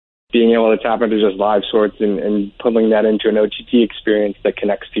being able to tap into just live sorts and pulling that into an OTT experience that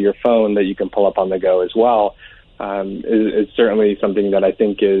connects to your phone that you can pull up on the go as well is certainly something that I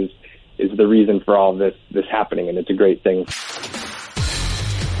think is the reason for all this happening, and it's a great thing.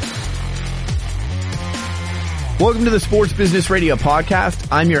 Welcome to the Sports Business Radio Podcast.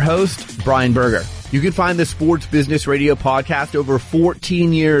 I'm your host, Brian Berger. You can find the Sports Business Radio Podcast over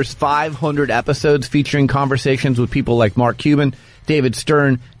 14 years, 500 episodes featuring conversations with people like Mark Cuban, David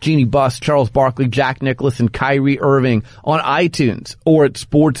Stern, Jeannie Buss, Charles Barkley, Jack Nicklaus, and Kyrie Irving on iTunes or at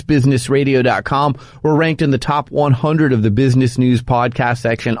sportsbusinessradio.com. We're ranked in the top 100 of the business news podcast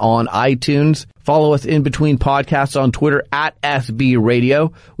section on iTunes. Follow us in between podcasts on Twitter at SB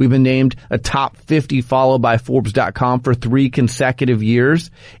Radio. We've been named a top 50 follow by Forbes.com for 3 consecutive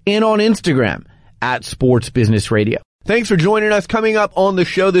years, and on Instagram at Sports Business Radio. Thanks for joining us. Coming up on the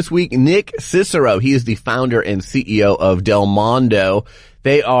show this week, Nick Cicero. He is the founder and CEO of Del Mondo.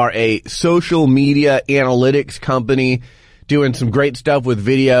 They are a social media analytics company doing some great stuff with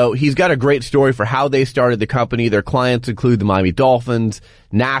video. He's got a great story for how they started the company. Their clients include the Miami Dolphins,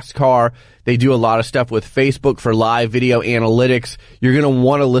 NASCAR. They do a lot of stuff with Facebook for live video analytics. You're going to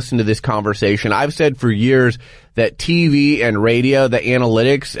want to listen to this conversation. I've said for years that TV and radio, the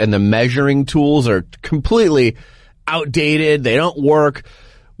analytics and the measuring tools are completely outdated. They don't work.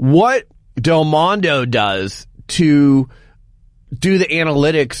 What Del Mondo does to do the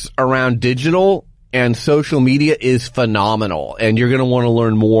analytics around digital and social media is phenomenal, and you're going to want to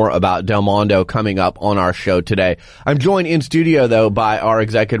learn more about Del Mondo coming up on our show today. I'm joined in studio, though, by our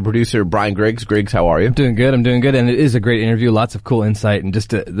executive producer, Brian Griggs. Griggs, how are you? I'm doing good, and it is a great interview, lots of cool insight, and just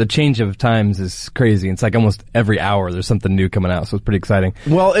the change of times is crazy. It's like almost every hour there's something new coming out, so it's pretty exciting.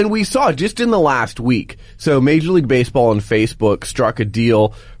 Well, and we saw just in the last week, so Major League Baseball and Facebook struck a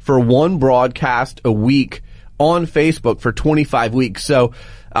deal for one broadcast a week on Facebook for 25 weeks. So,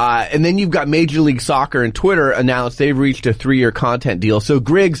 and then you've got Major League Soccer and Twitter announced they've reached a 3-year content deal. So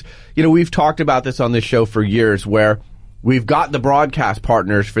Griggs, we've talked about this on this show for years where we've got the broadcast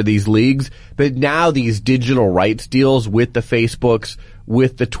partners for these leagues, but now these digital rights deals with the Facebooks,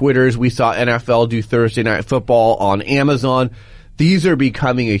 with the Twitters. We saw NFL do Thursday Night Football on Amazon. These are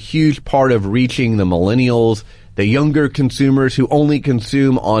becoming a huge part of reaching the millennials, the younger consumers who only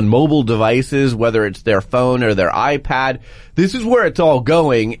consume on mobile devices, whether it's their phone or their iPad. This is where it's all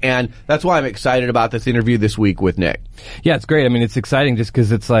going, and that's why I'm excited about this interview this week with Nick. Yeah, it's great. I mean, it's exciting just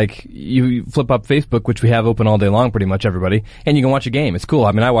because it's like you flip up Facebook, which we have open all day long, pretty much everybody, and you can watch a game. It's cool.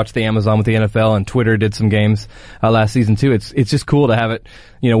 I mean, I watched the Amazon with the NFL, and Twitter did some games last season too. It's just cool to have it,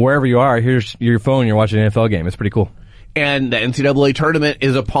 wherever you are, here's your phone, you're watching an NFL game. It's pretty cool. And the NCAA tournament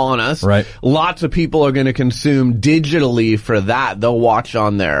is upon us. Right. Lots of people are going to consume digitally for that. They'll watch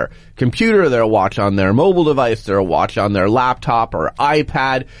on their computer, they'll watch on their mobile device, they'll watch on their laptop or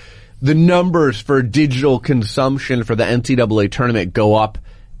iPad. The numbers for digital consumption for the NCAA tournament go up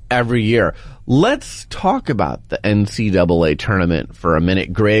every year. Let's talk about the NCAA tournament for a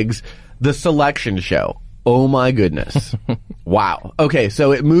minute, Griggs. The selection show. Oh my goodness. Wow. Okay,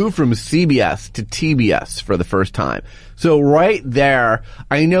 so it moved from CBS to TBS for the first time. So right there,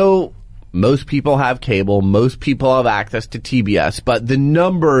 I know most people have cable, most people have access to TBS, but the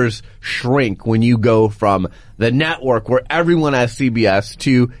numbers shrink when you go from the network where everyone has CBS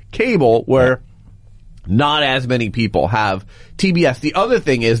to cable where not as many people have TBS. The other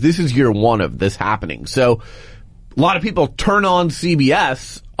thing is this is year one of this happening. So a lot of people turn on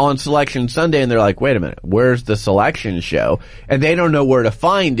CBS on Selection Sunday and they're like, wait a minute, where's the selection show? And they don't know where to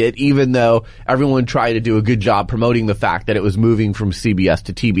find it, even though everyone tried to do a good job promoting the fact that it was moving from CBS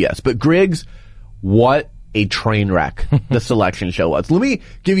to TBS. But Griggs, what a train wreck the selection show was. Let me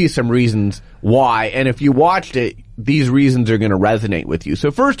give you some reasons why, and if you watched it, these reasons are going to resonate with you. So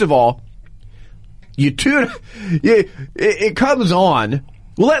first of all, it comes on.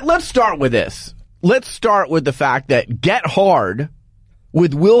 Well, let's start with this. Let's start with the fact that Get Hard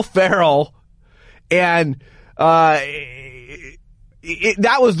with Will Ferrell and that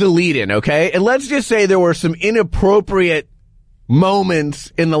was the lead-in, okay? And let's just say there were some inappropriate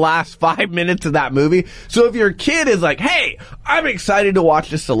moments in the last 5 minutes of that movie. So if your kid is like, hey, I'm excited to watch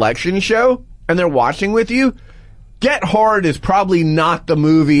the selection show, and they're watching with you, Get Hard is probably not the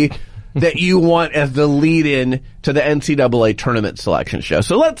movie that you want as the lead-in to the NCAA tournament selection show.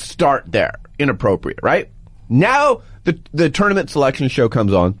 So let's start there. Inappropriate, right? Now the tournament selection show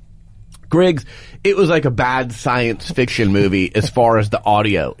comes on. Griggs, it was like a bad science fiction movie as far as the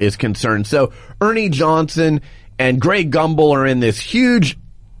audio is concerned. So Ernie Johnson and Greg Gumbel are in this huge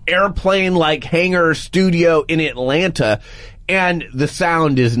airplane-like hangar studio in Atlanta, and the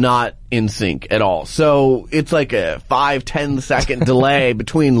sound is not in sync at all. So it's like a 5-10 second delay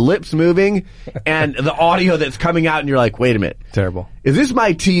between lips moving and the audio that's coming out, and you're like, wait a minute. Terrible. Is this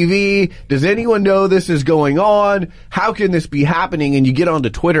my TV? Does anyone know this is going on? How can this be happening? And you get onto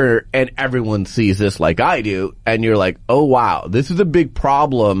Twitter and everyone sees this like I do, and you're like, oh wow, this is a big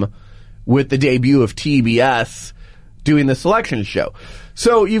problem with the debut of TBS doing the selection show.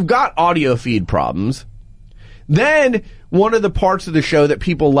 So you've got audio feed problems. Then one of the parts of the show that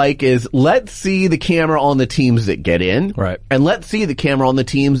people like is, let's see the camera on the teams that get in. Right. And let's see the camera on the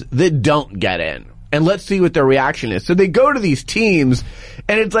teams that don't get in. And let's see what their reaction is. So they go to these teams,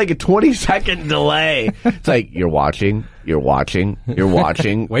 and it's like a 20-second delay. It's like, you're watching.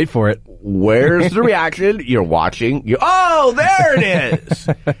 Wait for it. Where's the reaction? You're watching. Oh, there it is.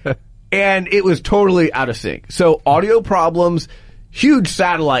 And it was totally out of sync. So audio problems, huge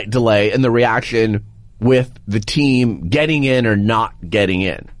satellite delay in the reaction with the team getting in or not getting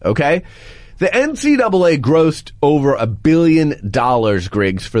in. Okay? The NCAA grossed over $1 billion,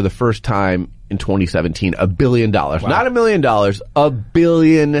 Griggs, for the first time in 2017. $1 billion. Wow. Not $1 million, $1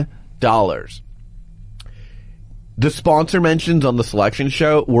 billion. The sponsor mentions on the selection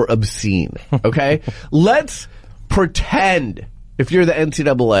show were obscene. Okay? Let's pretend, if you're the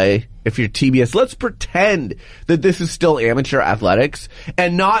NCAA, if you're TBS, let's pretend that this is still amateur athletics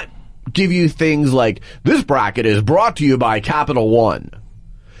and not give you things like, this bracket is brought to you by Capital One.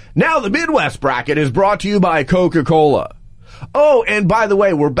 Now the Midwest bracket is brought to you by Coca-Cola. Oh, and by the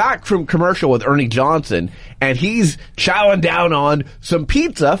way, we're back from commercial with Ernie Johnson, and he's chowing down on some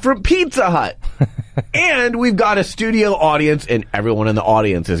pizza from Pizza Hut. And we've got a studio audience, and everyone in the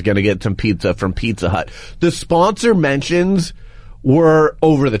audience is going to get some pizza from Pizza Hut. The sponsor mentions were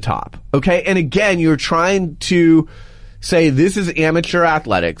over the top. Okay? And again, you're trying to say, this is amateur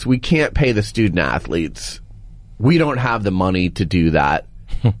athletics. We can't pay the student athletes. We don't have the money to do that.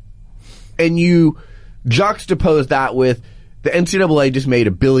 And you juxtapose that with the NCAA just made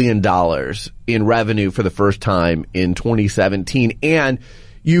 $1 billion in revenue for the first time in 2017. And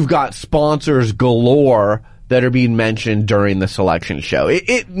you've got sponsors galore that are being mentioned during the selection show.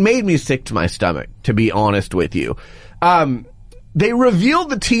 It made me sick to my stomach, to be honest with you. They revealed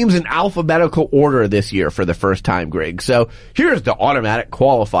the teams in alphabetical order this year for the first time, Greg. So here's the automatic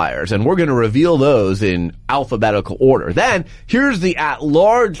qualifiers, and we're going to reveal those in alphabetical order. Then here's the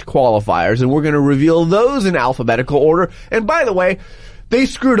at-large qualifiers, and we're going to reveal those in alphabetical order. And by the way, they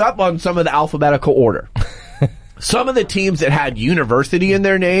screwed up on some of the alphabetical order. Some of the teams that had university in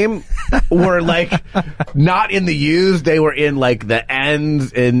their name were like not in the U's, they were in like the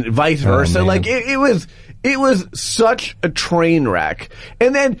N's and vice versa. Oh, like it was such a train wreck.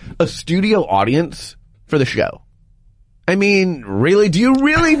 And then a studio audience for the show. I mean, really? Do you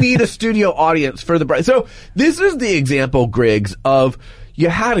really need a studio audience for the... So this is the example, Griggs, of you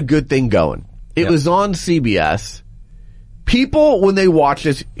had a good thing going. It was on CBS. People, when they watch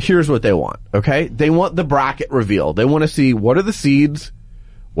this, here's what they want, okay? They want the bracket reveal. They want to see, what are the seeds?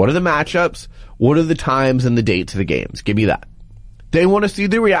 What are the matchups? What are the times and the dates of the games? Give me that. They want to see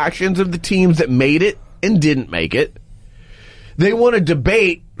the reactions of the teams that made it and didn't make it. They want to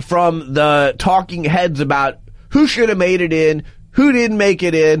debate from the talking heads about who should have made it in, who didn't make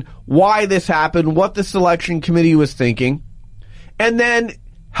it in, why this happened, what the selection committee was thinking, and then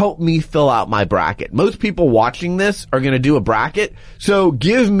help me fill out my bracket. Most people watching this are going to do a bracket, so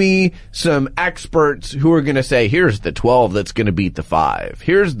give me some experts who are going to say, here's the 12 that's going to beat the 5.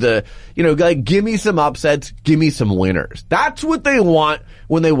 Here's the, like, give me some upsets, give me some winners. That's what they want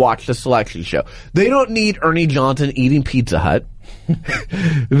when they watch the selection show. They don't need Ernie Johnson eating Pizza Hut.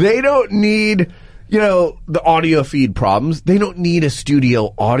 They don't need, the audio feed problems. They don't need a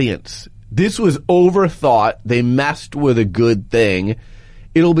studio audience. This was overthought. They messed with a good thing.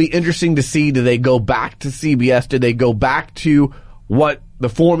 It'll be interesting to see, do they go back to CBS? Do they go back to what the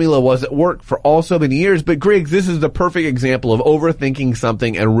formula was that worked for all so many years? But Griggs, this is the perfect example of overthinking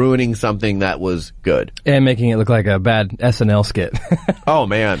something and ruining something that was good. And making it look like a bad SNL skit. Oh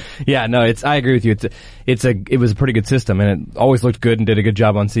man. Yeah, no, I agree with you. It was a pretty good system, and it always looked good and did a good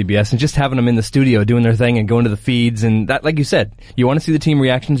job on CBS. And just having them in the studio doing their thing and going to the feeds, and that, like you said, you want to see the team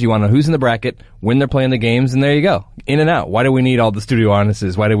reactions, you want to know who's in the bracket, when they're playing the games, and there you go. In and out. Why do we need all the studio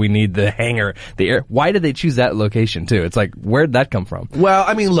audiences? Why do we need the hangar, the air? Why did they choose that location too? It's like, where'd that come from? Well,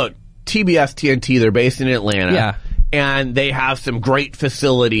 I mean, look, TBS TNT, they're based in Atlanta. Yeah. And they have some great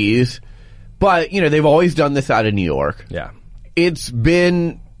facilities. But, they've always done this out of New York. Yeah. It's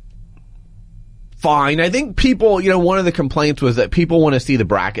been fine. I think people, one of the complaints was that people want to see the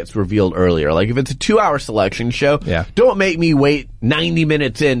brackets revealed earlier. Like, if it's a 2-hour selection show, don't make me wait 90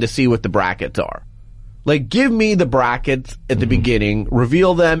 minutes in to see what the brackets are. Like, give me the brackets at the beginning,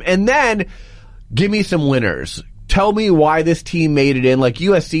 reveal them, and then give me some winners. Tell me why this team made it in. Like,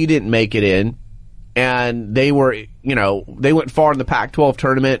 USC didn't make it in, and they were, they went far in the Pac-12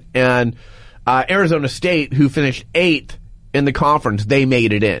 tournament, and Arizona State, who finished 8th in the conference, they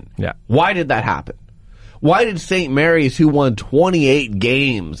made it in. Yeah. Why did that happen? Why did St. Mary's, who won 28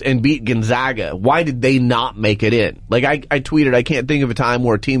 games and beat Gonzaga, why did they not make it in? Like, I tweeted, I can't think of a time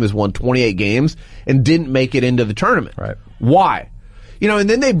where a team has won 28 games and didn't make it into the tournament. Right. Why? And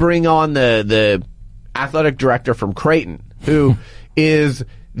then they bring on the athletic director from Creighton, who is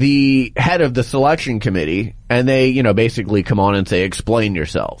the head of the selection committee, and they, basically come on and say, explain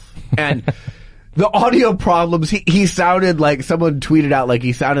yourself. And the audio problems, he sounded like, someone tweeted out, like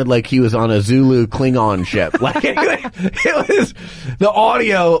he sounded like he was on a Zulu Klingon ship. Like, the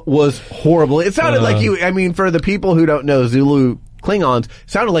audio was horrible. It sounded like for the people who don't know Zulu Klingons, it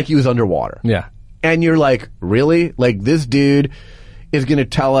sounded like he was underwater. Yeah. And you're like, really? Like, this dude is going to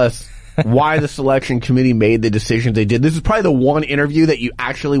tell us why the selection committee made the decisions they did. This is probably the one interview that you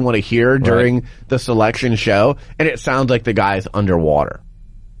actually want to hear during the selection show, and it sounds like the guy's underwater.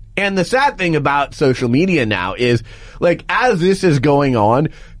 And the sad thing about social media now is, like, as this is going on,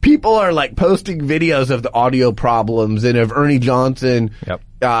 people are, like, posting videos of the audio problems and of Ernie Johnson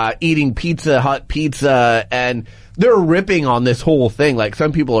eating Pizza Hut pizza, and they're ripping on this whole thing. Like,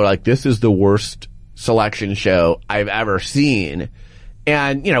 some people are like, this is the worst selection show I've ever seen.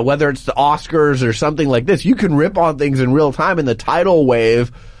 And, whether it's the Oscars or something like this, you can rip on things in real time, and the tidal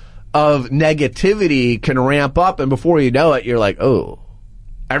wave of negativity can ramp up, and before you know it, you're like, oh,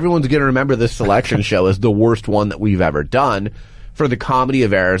 everyone's going to remember this selection show as the worst one that we've ever done, for the comedy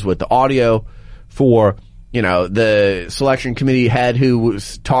of errors with the audio, for, the selection committee head who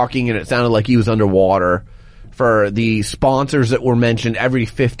was talking and it sounded like he was underwater, for the sponsors that were mentioned every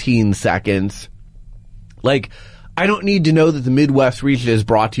 15 seconds. Like, I don't need to know that the Midwest region is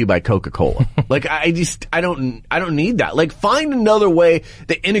brought to you by Coca-Cola. Like, I don't need that. Like, find another way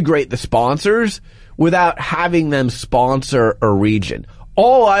to integrate the sponsors without having them sponsor a region.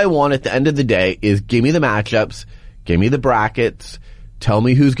 All I want at the end of the day is give me the matchups, give me the brackets, tell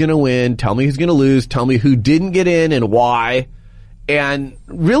me who's going to win, tell me who's going to lose, tell me who didn't get in and why. And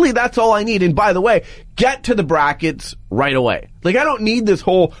really, that's all I need. And by the way, get to the brackets right away. Like, I don't need this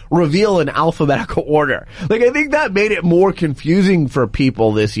whole reveal in alphabetical order. Like, I think that made it more confusing for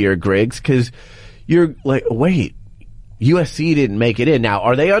people this year, Griggs, because you're like, wait, USC didn't make it in. Now,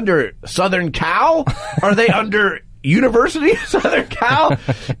 are they under Southern Cal? Are they under University of Southern Cal?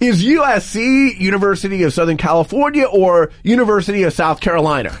 Is USC University of Southern California or University of South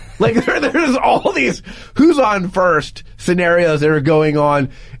Carolina? Like, there's all these who's on first scenarios that are going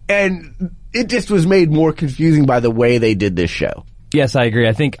on, and it just was made more confusing by the way they did this show. Yes, I agree.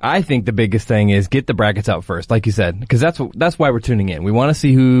 I think the biggest thing is get the brackets out first, like you said, because that's why we're tuning in. We want to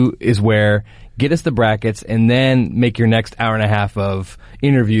see who is where, get us the brackets, and then make your next hour and a half of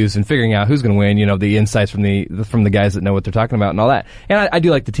interviews and figuring out who's going to win, the insights from the guys that know what they're talking about and all that. And I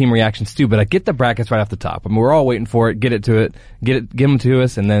do like the team reactions too, but I get the brackets right off the top. I mean, we're all waiting for it. Give them to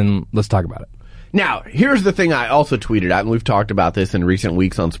us, and then let's talk about it. Now, here's the thing I also tweeted out, and we've talked about this in recent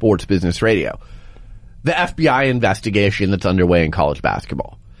weeks on Sports Business Radio. The FBI investigation that's underway in college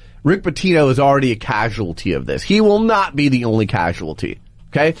basketball. Rick Pitino is already a casualty of this. He will not be the only casualty.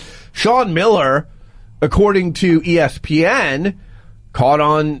 Okay? Sean Miller, according to ESPN, caught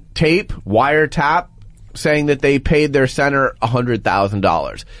on tape, wiretap, saying that they paid their center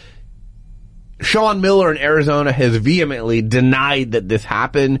 $100,000. Sean Miller in Arizona has vehemently denied that this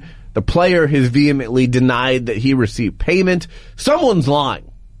happened. The player has vehemently denied that he received payment. Someone's lying.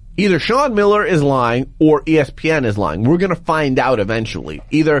 Either Sean Miller is lying or ESPN is lying. We're going to find out eventually.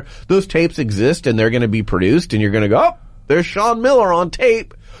 Either those tapes exist and they're going to be produced and you're going to go, oh, there's Sean Miller on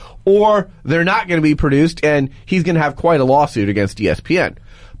tape, or they're not going to be produced and he's going to have quite a lawsuit against ESPN.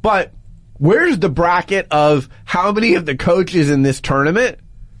 But where's the bracket of how many of the coaches in this tournament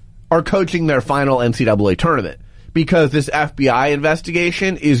are coaching their final NCAA tournament? Because this FBI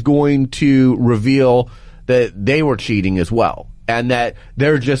investigation is going to reveal that they were cheating as well. And that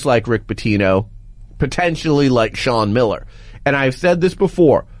they're just like Rick Pitino, potentially like Sean Miller. And I've said this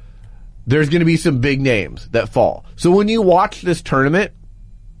before, there's going to be some big names that fall. So when you watch this tournament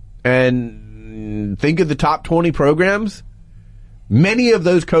and think of the top 20 programs, many of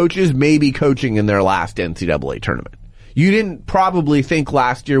those coaches may be coaching in their last NCAA tournament. You didn't probably think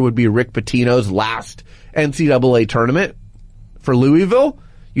last year would be Rick Pitino's last NCAA tournament for Louisville.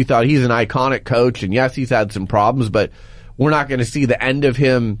 You thought he's an iconic coach, and yes, he's had some problems, but we're not going to see the end of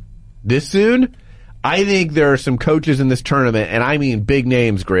him this soon. I think there are some coaches in this tournament, and I mean big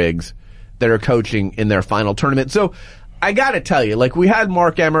names, Griggs, that are coaching in their final tournament. So I got to tell you, like, we had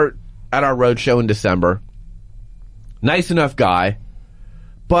Mark Emmert at our road show in December. Nice enough guy,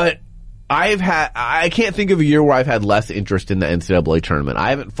 but I can't think of a year where I've had less interest in the NCAA tournament. I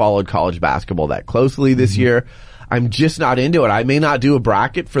haven't followed college basketball that closely this year. I'm just not into it. I may not do a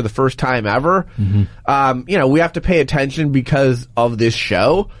bracket for the first time ever. We have to pay attention because of this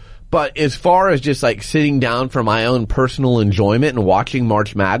show. But as far as just like sitting down for my own personal enjoyment and watching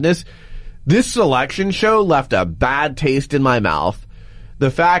March Madness, this selection show left a bad taste in my mouth.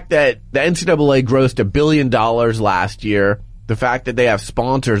 The fact that the NCAA grossed $1 billion last year, the fact that they have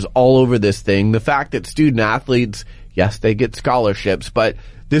sponsors all over this thing, the fact that student athletes, yes, they get scholarships, but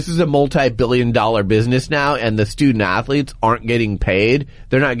this is a multi-billion-dollar business now, and the student athletes aren't getting paid.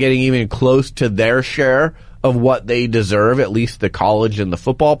 They're not getting even close to their share of what they deserve, at least the college and the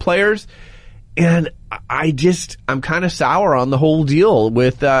football players. And I'm kind of sour on the whole deal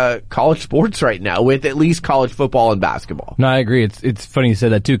with college sports right now, with at least college football and basketball. No, I agree. It's funny you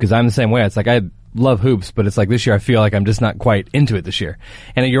said that too, because I'm the same way. It's like I love hoops, but it's like this year I feel like I'm just not quite into it this year.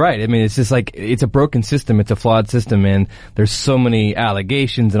 And you're right. I mean, it's just like it's a broken system. It's a flawed system, and there's so many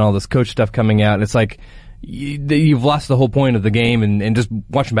allegations and all this coach stuff coming out. And it's like you've lost the whole point of the game and just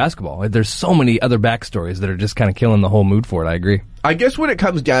watching basketball. There's so many other backstories that are just kind of killing the whole mood for it. I agree. I guess what it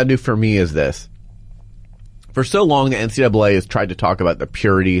comes down to for me is this. For so long, the NCAA has tried to talk about the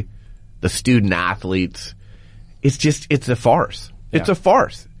purity, the student athletes. It's a farce. It's a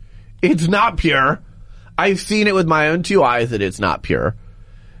farce. It's not pure. I've seen it with my own two eyes that it's not pure.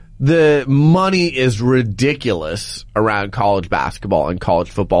 The money is ridiculous around college basketball and college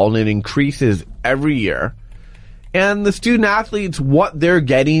football, and it increases every year. And the student athletes, what they're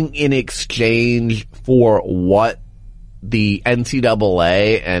getting in exchange for what the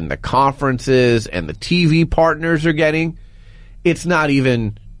NCAA and the conferences and the TV partners are getting, it's not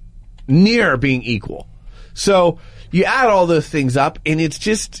even near being equal. So you add all those things up, and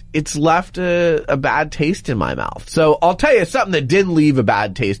it's left a bad taste in my mouth. So I'll tell you something that didn't leave a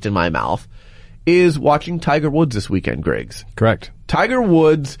bad taste in my mouth is watching Tiger Woods this weekend, Griggs. Correct. Tiger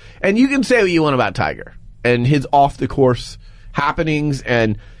Woods, and you can say what you want about Tiger and his off-the-course happenings,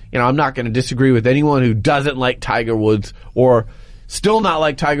 and I'm not going to disagree with anyone who doesn't like Tiger Woods or still not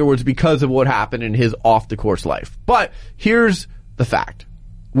like Tiger Woods because of what happened in his off-the-course life. But here's the fact.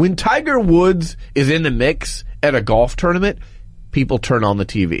 When Tiger Woods is in the mix at a golf tournament, people turn on the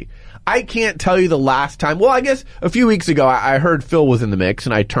TV. I can't tell you the last time. Well, I guess a few weeks ago, I heard Phil was in the mix,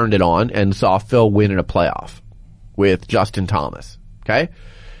 and I turned it on and saw Phil win in a playoff with Justin Thomas. Okay?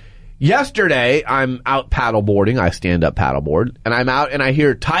 Yesterday, I'm out paddleboarding. I stand up paddleboard, and I'm out, and I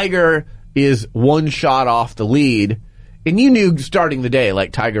hear Tiger is one shot off the lead. And you knew starting the day,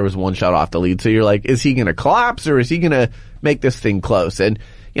 like, Tiger was one shot off the lead. So you're like, is he going to collapse, or is he going to make this thing close? And,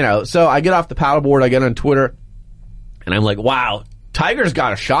 so I get off the paddleboard, I get on Twitter, and I'm like, wow, Tiger's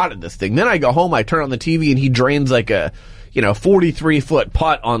got a shot at this thing. Then I go home, I turn on the TV, and he drains like a, 43-foot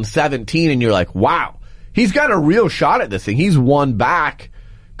putt on 17, and you're like, wow, he's got a real shot at this thing. He's one back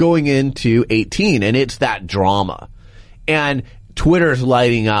going into 18, and it's that drama. And Twitter's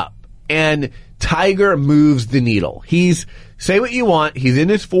lighting up, and Tiger moves the needle. Say what you want, he's in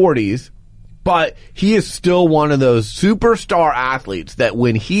his 40s, but he is still one of those superstar athletes that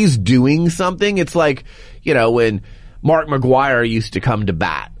when he's doing something, it's like, when Mark McGwire used to come to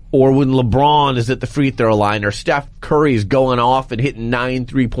bat, or when LeBron is at the free throw line, or Steph Curry's going off and hitting 9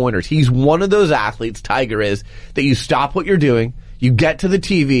 3-pointers. He's one of those athletes, Tiger is, that you stop what you're doing, you get to the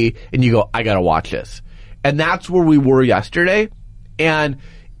TV, and you go, I gotta watch this. And that's where we were yesterday. And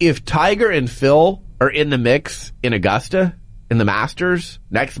if Tiger and Phil are in the mix in Augusta, in the Masters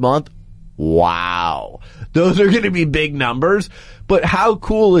next month, wow. Those are going to be big numbers. But how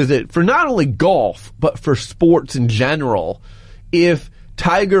cool is it for not only golf, but for sports in general, if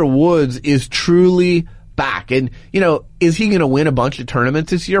Tiger Woods is truly back? And, is he going to win a bunch of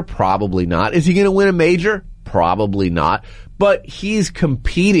tournaments this year? Probably not. Is he going to win a major? Probably not. But he's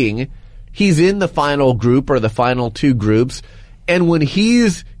competing. He's in the final group or the final two groups. And when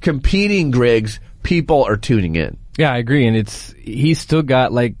he's competing, Griggs, people are tuning in. Yeah, I agree. And he's still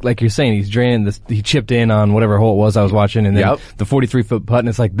got, like you're saying, he's draining this, he chipped in on whatever hole it was I was watching, and then the 43-foot putt, and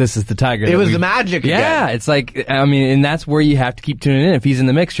it's like, this is the Tiger. It was the magic again. Yeah, it's like, and that's where you have to keep tuning in. If he's in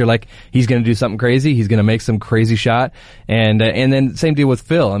the mix, you're like, he's going to do something crazy, he's going to make some crazy shot, and then same deal with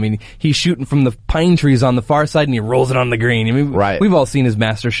Phil. He's shooting from the pine trees on the far side, and he rolls it on the green. Right. We've all seen his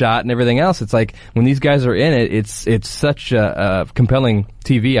master shot and everything else. It's like, when these guys are in it, it's such a compelling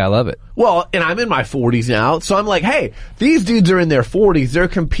TV. I love it. Well, and I'm in my 40s now, so I'm like, hey, these dudes are in their 40s. They're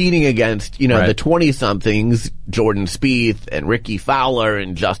competing against, the 20-somethings, Jordan Spieth and Ricky Fowler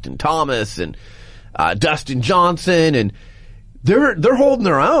and Justin Thomas and Dustin Johnson, and they're holding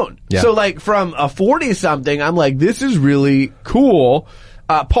their own. Yeah. So, like, from a 40-something, I'm like, this is really cool.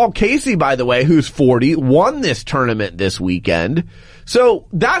 Paul Casey, by the way, who's 40, won this tournament this weekend. So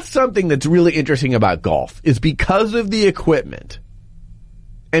that's something that's really interesting about golf, is because of the equipment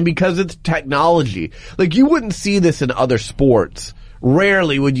and because of the technology. Like, you wouldn't see this in other sports.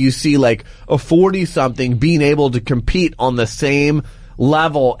 Rarely would you see, like, a 40-something being able to compete on the same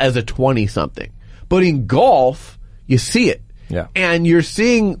level as a 20-something. But in golf, you see it. Yeah. And you're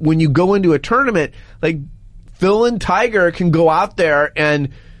seeing, when you go into a tournament, like, Phil and Tiger can go out there and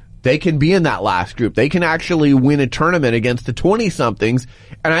they can be in that last group. They can actually win a tournament against the 20-somethings.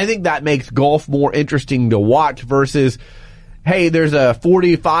 And I think that makes golf more interesting to watch versus, hey, there's a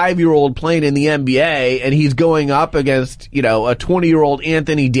 45-year-old playing in the NBA and he's going up against, a 20-year-old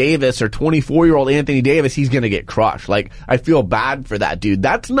Anthony Davis or 24-year-old Anthony Davis. He's going to get crushed. Like, I feel bad for that dude.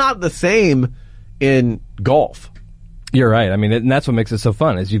 That's not the same in golf. You're right. I mean, and that's what makes it so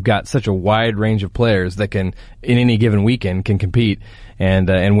fun, is you've got such a wide range of players that can, in any given weekend, can compete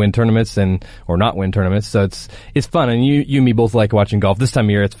and win tournaments or not win tournaments. So it's fun. And you and me both like watching golf. This time of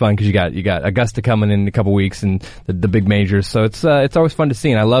year, it's fun because you got Augusta coming in a couple weeks and the big majors. So it's always fun to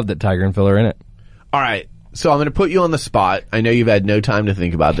see. And I love that Tiger and Phil are in it. All right. So I'm going to put you on the spot. I know you've had no time to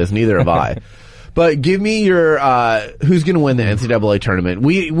think about this. Neither have I. But give me your, who's going to win the NCAA tournament?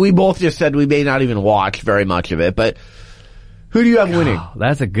 We both just said we may not even watch very much of it, but who do you have winning? Oh,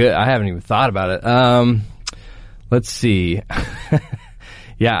 that's I haven't even thought about it. Let's see.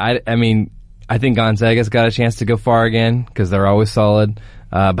 Yeah, I mean, I think Gonzaga's got a chance to go far again because they're always solid.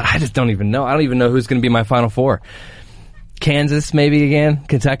 But I just don't even know. I don't even know who's going to be my Final Four. Kansas, maybe again.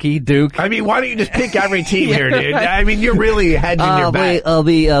 Kentucky, Duke. I mean, why don't you just pick every team here, dude? I mean, you're really hedging your bet.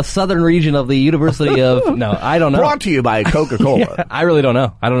 The southern region of the University of... No, I don't know. Brought to you by Coca-Cola. Yeah, I really don't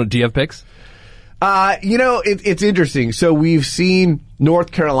know. I don't know. Do you have picks? It's interesting. So we've seen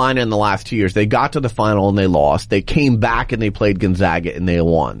North Carolina in the last 2 years. They got to the final and they lost. They came back and they played Gonzaga and they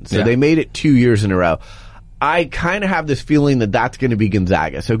won. So they made it 2 years in a row. I kind of have this feeling that that's going to be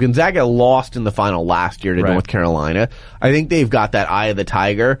Gonzaga. So Gonzaga lost in the final last year to North Carolina. I think they've got that eye of the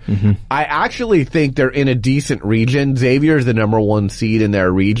tiger. Mm-hmm. I actually think they're in a decent region. Xavier is the number 1 seed in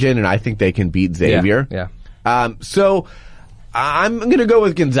their region, and I think they can beat Xavier. Yeah. So I'm going to go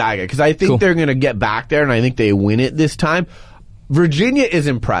with Gonzaga because I think they're going to get back there, and I think they win it this time. Virginia is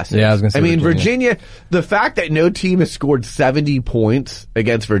impressive. Yeah, I was going to say Virginia, the fact that no team has scored 70 points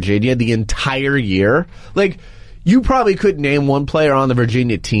against Virginia the entire year, like, you probably couldn't name one player on the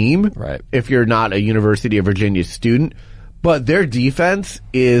Virginia team if you're not a University of Virginia student, but their defense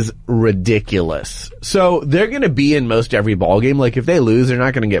is ridiculous. So they're going to be in most every ball game. Like, if they lose, they're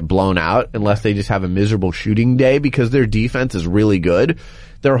not going to get blown out unless they just have a miserable shooting day because their defense is really good.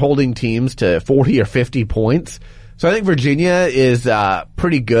 They're holding teams to 40 or 50 points. So I think Virginia is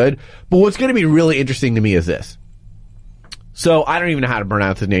pretty good. But what's going to be really interesting to me is this. So I don't even know how to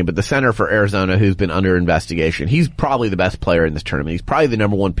pronounce his name, but the center for Arizona who's been under investigation, he's probably the best player in this tournament. He's probably the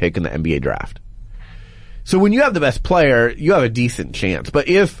number 1 pick in the NBA draft. So when you have the best player, you have a decent chance. But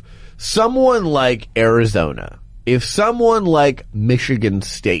if someone like Arizona, if someone like Michigan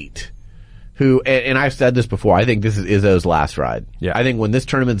State, who, and I've said this before, I think this is Izzo's last ride. Yeah. I think when this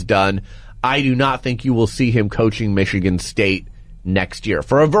tournament's done, I do not think you will see him coaching Michigan State next year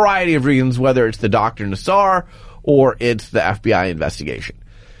for a variety of reasons, whether it's the Dr. Nassar or it's the FBI investigation.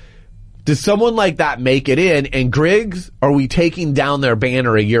 Does someone like that make it in? And Griggs, are we taking down their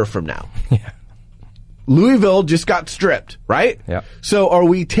banner a year from now? Yeah. Louisville just got stripped, right? Yeah. So are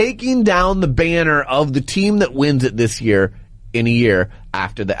we taking down the banner of the team that wins it this year in a year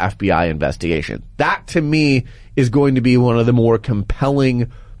after the FBI investigation? That, to me, is going to be one of the more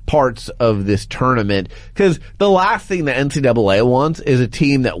compelling parts of this tournament, because the last thing the NCAA wants is a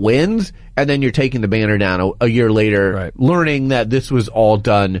team that wins and then you're taking the banner down a year later, learning that this was all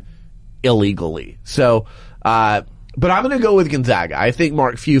done illegally. So, but I'm going to go with Gonzaga. I think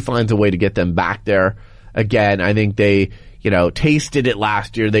Mark Few finds a way to get them back there again. I think they, tasted it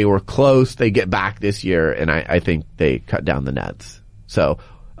last year. They were close. They get back this year, and I think they cut down the nets. So,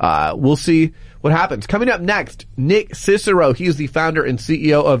 we'll see what happens. Coming up next, Nick Cicero. He is the founder and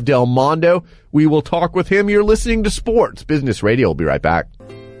CEO of Del Mondo. We will talk with him. You're listening to Sports Business Radio. We'll be right back.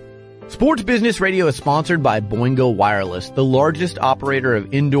 Sports Business Radio is sponsored by Boingo Wireless, the largest operator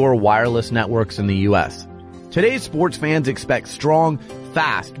of indoor wireless networks in the U.S. Today's sports fans expect strong,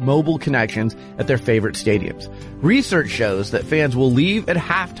 fast mobile connections at their favorite stadiums. Research shows that fans will leave at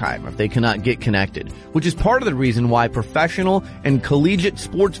halftime if they cannot get connected, which is part of the reason why professional and collegiate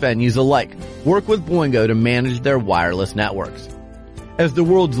sports venues alike work with Boingo to manage their wireless networks. As the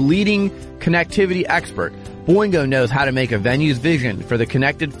world's leading connectivity expert, Boingo knows how to make a venue's vision for the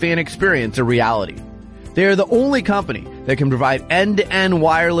connected fan experience a reality. They are the only company that can provide end-to-end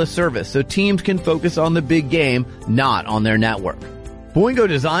wireless service so teams can focus on the big game, not on their network. Boingo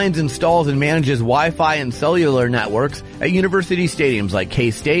designs, installs, and manages Wi-Fi and cellular networks at university stadiums like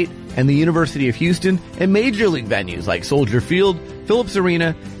K-State and the University of Houston and major league venues like Soldier Field, Phillips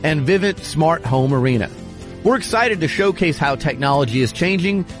Arena, and Vivint Smart Home Arena. We're excited to showcase how technology is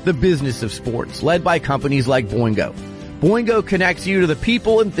changing the business of sports, led by companies like Boingo. Boingo connects you to the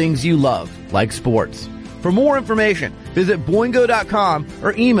people and things you love, like sports. For more information, visit Boingo.com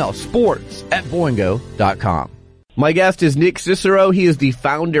or email sports@Boingo.com. My guest is Nick Cicero. He is the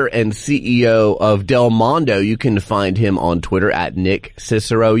founder and CEO of Del Mondo. You can find him on Twitter at Nick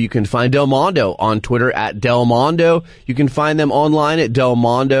Cicero. You can find Del Mondo on Twitter at Del Mondo. You can find them online at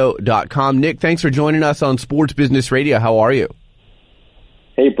DelMondo.com. Nick, thanks for joining us on Sports Business Radio. How are you?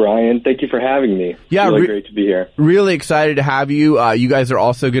 Hey, Brian. Thank you for having me. Yeah, really great to be here. Really excited to have you. You guys are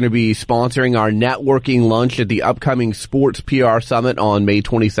also going to be sponsoring our networking lunch at the upcoming Sports PR Summit on May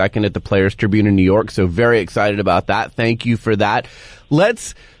 22nd at the Players Tribune in New York. So very excited about that. Thank you for that.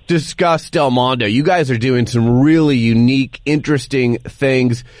 Let's discuss Del Mondo. You guys are doing some really unique, interesting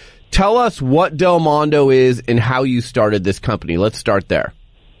things. Tell us what Del Mondo is and how you started this company. Let's start there.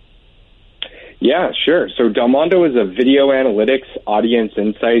 Yeah, sure. So Del Mondo is a video analytics, audience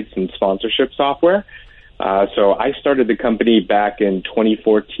insights, and sponsorship software. So I started the company back in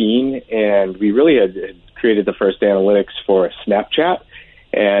 2014, and we really had created the first analytics for Snapchat.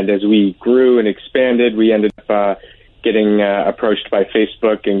 And as we grew and expanded, we ended up getting approached by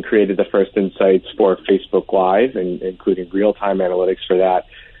Facebook and created the first insights for Facebook Live, and including real-time analytics for that.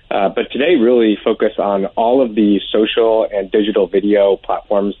 But today really focus on all of the social and digital video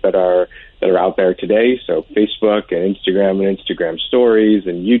platforms that are out there today. So Facebook and Instagram Stories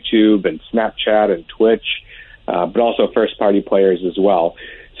and YouTube and Snapchat and Twitch, but also first-party players as well.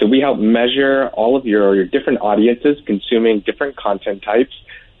 So we help measure all of your different audiences consuming different content types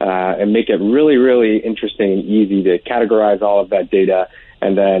and make it really, really interesting and easy to categorize all of that data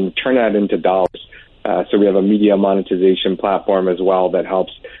and then turn that into dollars. So we have a media monetization platform as well that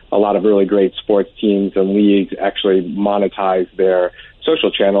helps a lot of really great sports teams and leagues actually monetize their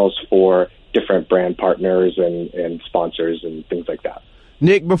social channels for different brand partners and sponsors and things like that.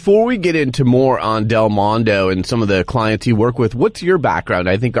 Nick, before we get into more on Del Mondo and some of the clients you work with, what's your background?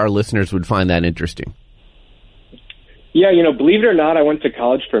 I think our listeners would find that interesting. Yeah, believe it or not, I went to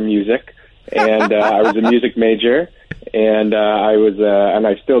college for music, and I was a music major, and and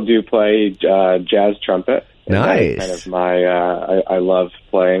I still do play jazz trumpet. Nice. Kind of I love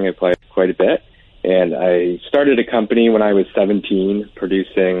playing. I play quite a bit, and I started a company when I was 17,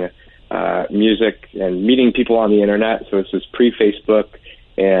 producing music and meeting people on the internet. So this was pre-Facebook,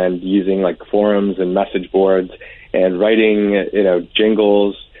 and using like forums and message boards and writing,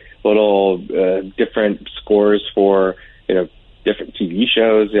 jingles, little different scores for, different TV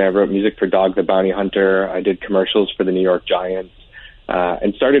shows. I wrote music for Dog the Bounty Hunter. I did commercials for the New York Giants,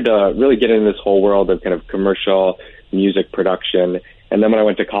 and started to really get into this whole world of kind of commercial music production. And then when I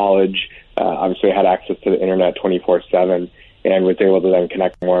went to college, obviously I had access to the internet 24/7 and was able to then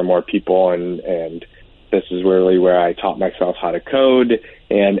connect more and more people. And this is really where I taught myself how to code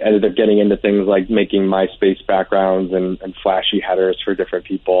and ended up getting into things like making MySpace backgrounds and flashy headers for different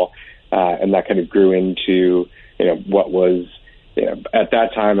people. And that kind of grew into, what was, at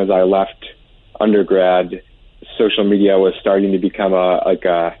that time as I left undergrad, social media was starting to become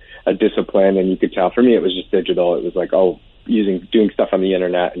a discipline. And you could tell for me, it was just digital. It was like, doing stuff on the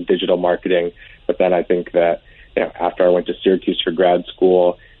internet and digital marketing. But then I think that, after I went to Syracuse for grad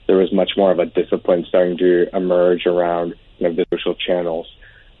school, there was much more of a discipline starting to emerge around, the social channels.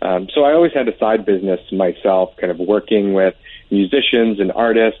 So I always had a side business myself, kind of working with musicians and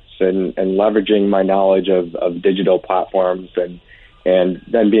artists and leveraging my knowledge of digital platforms and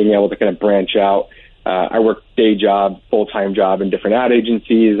then being able to kind of branch out. I work day job, full-time job in different ad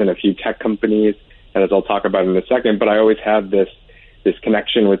agencies and a few tech companies, and as I'll talk about in a second, but I always have this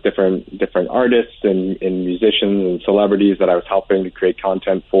connection with different artists and musicians and celebrities that I was helping to create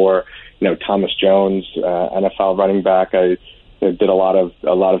content for. Thomas Jones, NFL running back. I did a lot of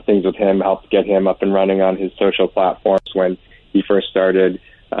things with him, helped get him up and running on his social platforms when he first started.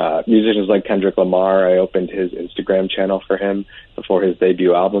 Musicians like Kendrick Lamar, I opened his Instagram channel for him before his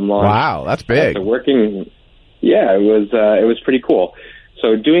debut album launched. Wow, that's big. It was pretty cool.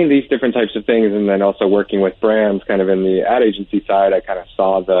 So doing these different types of things, and then also working with brands kind of in the ad agency side, I kind of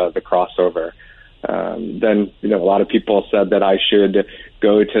saw the crossover. Then, a lot of people said that I should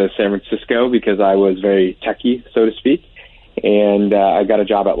go to San Francisco because I was very techie, so to speak. And I got a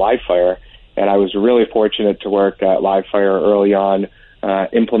job at Livefyre, and I was really fortunate to work at Livefyre early on,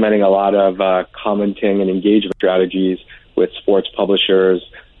 implementing a lot of commenting and engagement strategies with sports publishers,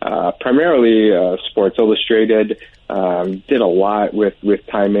 primarily Sports Illustrated. Did a lot with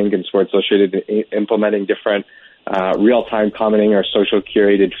Time Inc. and Sports Illustrated, implementing different real-time commenting or social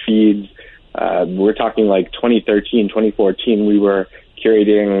curated feeds. We're talking like 2013, 2014, we were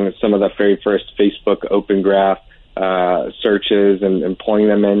curating some of the very first Facebook Open Graph searches and pulling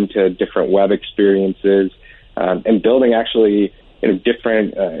them into different web experiences, and building actually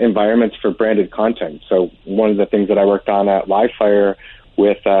different environments for branded content. So one of the things that I worked on at Livefyre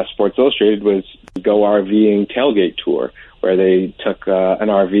with Sports Illustrated was Go RVing Tailgate Tour, where they took an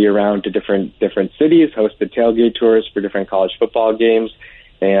RV around to different cities, hosted tailgate tours for different college football games.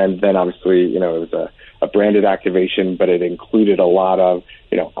 And then obviously, it was a branded activation, but it included a lot of,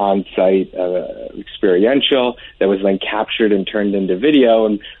 on-site experiential that was then captured and turned into video.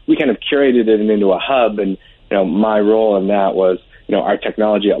 And we kind of curated it into a hub. And, my role in that was, our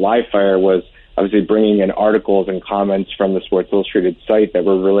technology at Livefyre was obviously bringing in articles and comments from the Sports Illustrated site that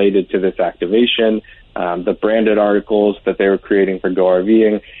were related to this activation, the branded articles that they were creating for Go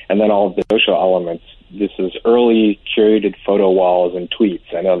RVing, and then all of the social elements. This is early curated photo walls and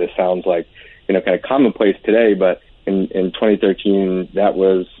tweets. I know this sounds like, kind of commonplace today, but in 2013, that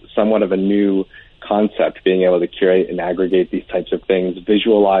was somewhat of a new concept, being able to curate and aggregate these types of things,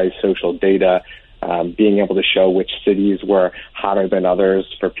 visualize social data, being able to show which cities were hotter than others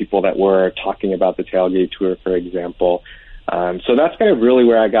for people that were talking about the tailgate tour, for example. So that's kind of really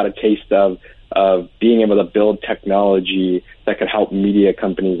where I got a taste of being able to build technology that could help media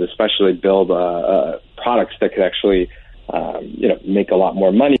companies, especially build products that could actually, make a lot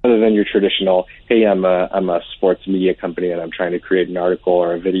more money other than your traditional, hey, I'm a sports media company and I'm trying to create an article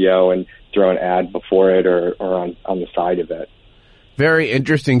or a video and throw an ad before it or on the side of it. Very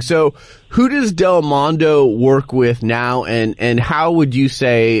interesting. So who does Del Mondo work with now, and how would you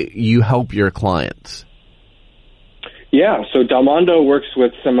say you help your clients? Yeah, so Del Mondo works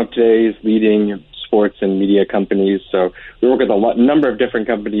with some of today's leading sports and media companies. So we work with a number of different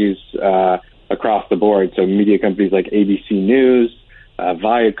companies across the board. So media companies like ABC News,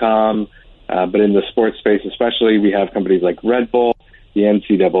 Viacom, but in the sports space especially, we have companies like Red Bull, the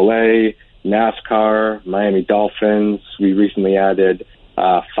NCAA, NASCAR, Miami Dolphins. We recently added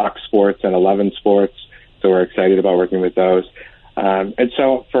Fox Sports and 11 Sports, so we're excited about working with those. And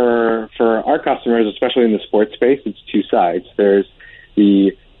so for our customers, especially in the sports space, it's two sides. There's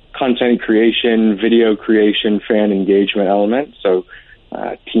the content creation, video creation, fan engagement element. So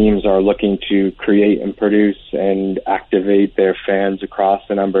teams are looking to create and produce and activate their fans across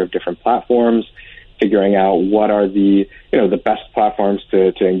a number of different platforms, figuring out what are the best platforms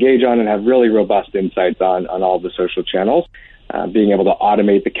to engage on and have really robust insights on all the social channels, being able to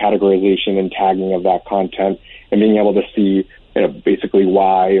automate the categorization and tagging of that content, and being able to see basically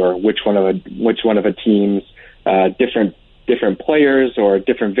why or which one of a team's different players or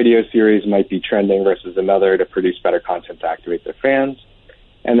different video series might be trending versus another to produce better content to activate their fans.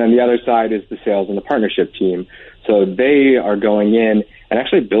 And then the other side is the sales and the partnership team. So they are going in and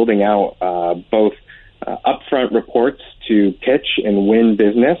actually building out both upfront reports to pitch and win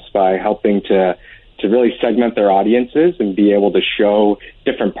business by helping to really segment their audiences and be able to show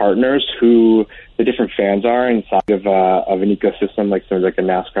different partners who the different fans are inside of an ecosystem like something like a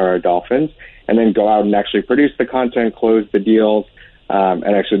NASCAR or Dolphins, and then go out and actually produce the content, close the deals,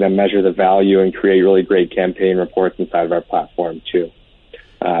 and actually then measure the value and create really great campaign reports inside of our platform too.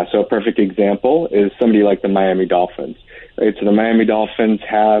 So a perfect example is somebody like the Miami Dolphins. Right? So the Miami Dolphins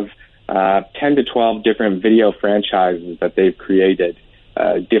have 10 to 12 different video franchises that they've created,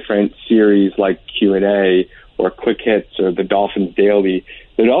 different series like Q&A or Quick Hits or the Dolphins Daily.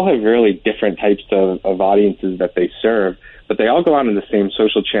 They all have really different types of audiences that they serve, but they all go out in the same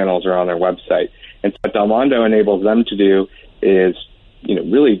social channels or on their website. And so what Del Mondo enables them to do is,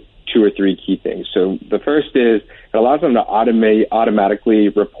 really two or three key things. So the first is it allows them to automatically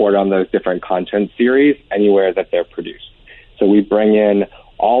report on those different content series anywhere that they're produced. So we bring in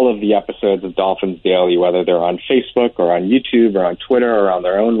all of the episodes of Dolphins Daily, whether they're on Facebook or on YouTube or on Twitter or on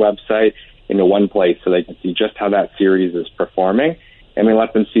their own website, into one place so they can see just how that series is performing. And we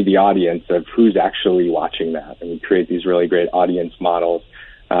let them see the audience of who's actually watching that. And we create these really great audience models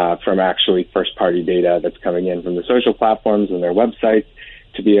from actually first-party data that's coming in from the social platforms and their websites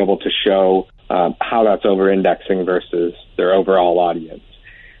to be able to show how that's over-indexing versus their overall audience.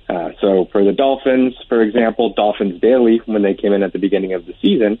 So for the Dolphins, for example, Dolphins Daily, when they came in at the beginning of the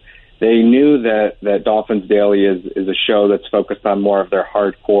season, they knew that Dolphins Daily is a show that's focused on more of their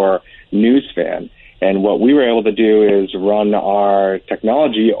hardcore news fan. And what we were able to do is run our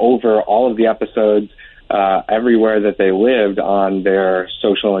technology over all of the episodes everywhere that they lived on their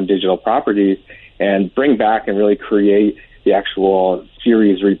social and digital properties, and bring back and really create the actual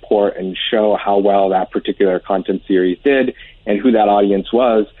series report and show how well that particular content series did and who that audience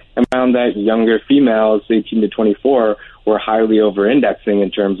was, and found that younger females, 18 to 24, were highly over-indexing in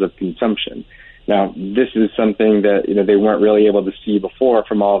terms of consumption. Now, this is something that they weren't really able to see before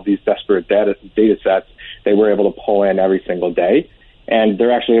from all of these disparate data sets. They were able to pull in every single day, and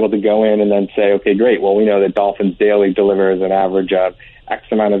they're actually able to go in and then say, okay, great, well, we know that Dolphins Daily delivers an average of X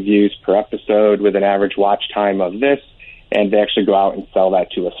amount of views per episode with an average watch time of this, and they actually go out and sell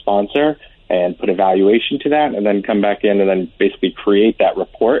that to a sponsor and put a valuation to that, and then come back in and then basically create that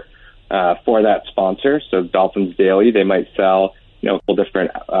report for that sponsor. So Dolphins Daily, they might sell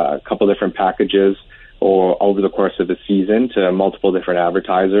a couple different packages or over the course of the season to multiple different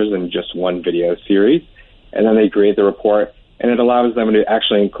advertisers in just one video series, and then they create the report, and it allows them to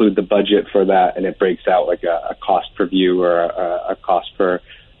actually include the budget for that, and it breaks out like a cost per view or a cost per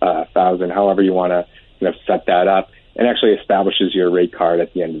 1,000, however you want to set that up, and actually establishes your rate card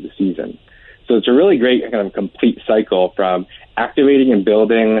at the end of the season. So it's a really great kind of complete cycle from activating and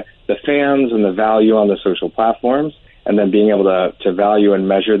building the fans and the value on the social platforms, and then being able to value and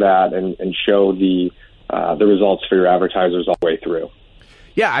measure that and show the results for your advertisers all the way through.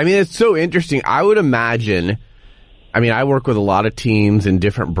 Yeah, I mean, it's so interesting. I would imagine, I work with a lot of teams and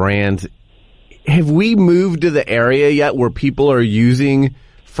different brands. Have we moved to the area yet where people are using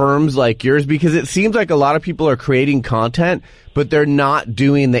firms like yours? Because it seems like a lot of people are creating content, but they're not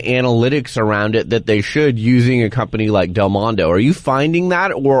doing the analytics around it that they should using a company like Del Mondo. Are you finding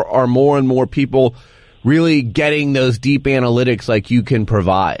that, or are more and more people really getting those deep analytics like you can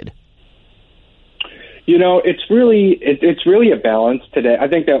provide? It's really a balance today. I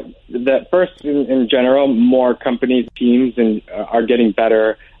think that first, in general, more companies, teams, are getting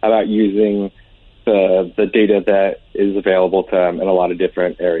better about using the data that is available to them in a lot of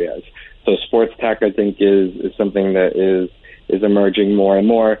different areas. So sports tech, I think, is something that is emerging more and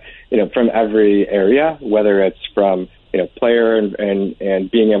more, from every area, whether it's from player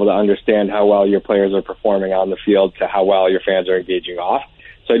and being able to understand how well your players are performing on the field to how well your fans are engaging off.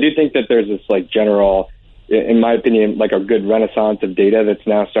 So I do think that there's this general, in my opinion, a good renaissance of data that's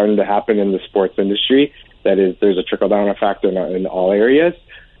now starting to happen in the sports industry. That is, there's a trickle-down effect in all areas.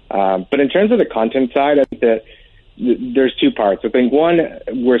 But in terms of the content side, I think that there's two parts. I think one,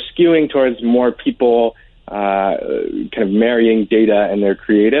 we're skewing towards more people kind of marrying data and their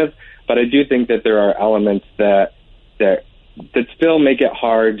creative, but I do think that there are elements that still make it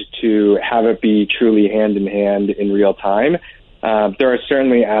hard to have it be truly hand in hand in real time. There are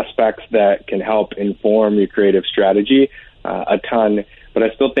certainly aspects that can help inform your creative strategy a ton, but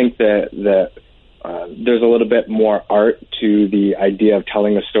I still think that there's a little bit more art to the idea of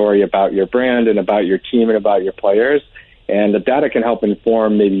telling a story about your brand and about your team and about your players. And the data can help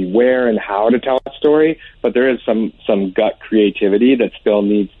inform maybe where and how to tell a story, but there is some gut creativity that still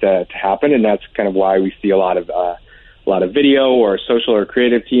needs to happen, and that's kind of why we see a lot of video or social or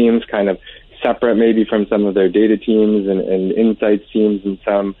creative teams kind of separate maybe from some of their data teams and insights teams in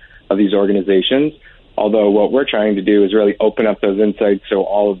some of these organizations. Although what we're trying to do is really open up those insights so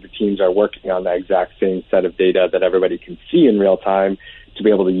all of the teams are working on the exact same set of data that everybody can see in real time to be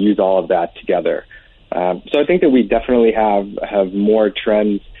able to use all of that together. So I think that we definitely have more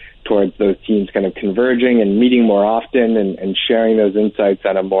trends towards those teams kind of converging and meeting more often and sharing those insights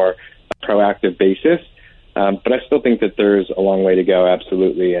on a more proactive basis. But I still think that there's a long way to go,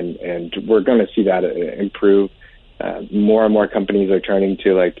 absolutely, and we're going to see that improve. More and more companies are turning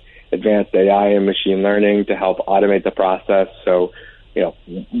to advanced AI and machine learning to help automate the process. So,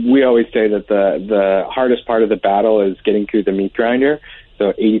 we always say that the hardest part of the battle is getting through the meat grinder.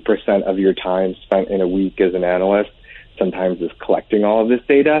 So 80% of your time spent in a week as an analyst sometimes is collecting all of this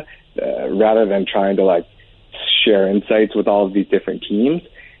data rather than trying to share insights with all of these different teams.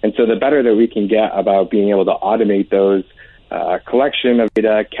 And so the better that we can get about being able to automate those collection of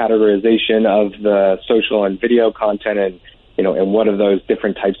data, categorization of the social and video content, and what are those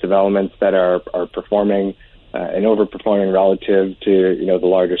different types of elements that are performing and overperforming relative to the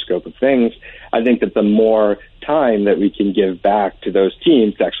larger scope of things, I think that the more time that we can give back to those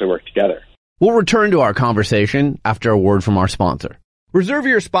teams to actually work together. We'll return to our conversation after a word from our sponsor. Reserve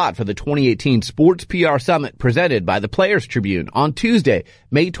your spot for the 2018 Sports PR Summit presented by the Players Tribune on Tuesday,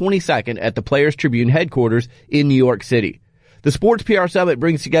 May 22nd at the Players Tribune headquarters in New York City. The Sports PR Summit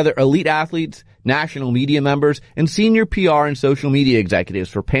brings together elite athletes, national media members, and senior PR and social media executives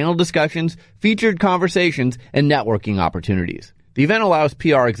for panel discussions, featured conversations, and networking opportunities. The event allows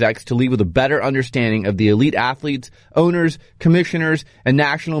PR execs to leave with a better understanding of the elite athletes, owners, commissioners, and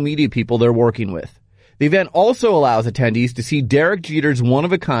national media people they're working with. The event also allows attendees to see Derek Jeter's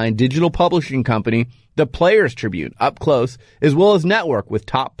one-of-a-kind digital publishing company, the Players Tribune, up close, as well as network with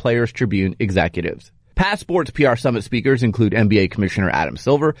top Players Tribune executives. Past Sports PR Summit speakers include NBA Commissioner Adam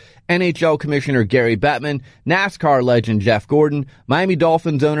Silver, NHL Commissioner Gary Bettman, NASCAR legend Jeff Gordon, Miami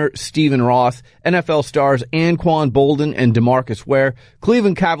Dolphins owner Stephen Ross, NFL stars Anquan Boldin and DeMarcus Ware,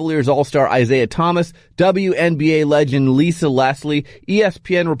 Cleveland Cavaliers All-Star Isaiah Thomas, WNBA legend Lisa Leslie,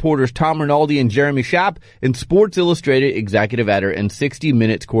 ESPN reporters Tom Rinaldi and Jeremy Schaap, and Sports Illustrated executive editor and 60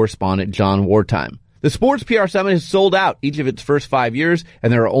 Minutes correspondent John Wartime. The Sports PR Summit has sold out each of its first 5 years,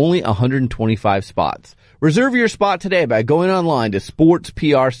 and there are only 125 spots. Reserve your spot today by going online to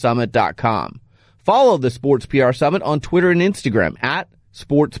sportsprsummit.com. Follow the Sports PR Summit on Twitter and Instagram at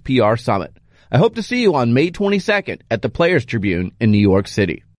Sports PR Summit. I hope to see you on May 22nd at the Players Tribune in New York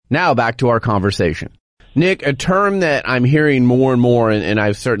City. Now back to our conversation. Nick, a term that I'm hearing more and more, and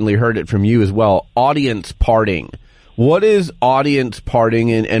I've certainly heard it from you as well, audience parting. What is audience parting,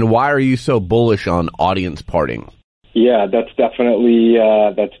 and why are you so bullish on audience parting? Yeah, that's definitely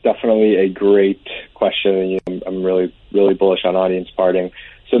a great question. I'm really bullish on audience parting.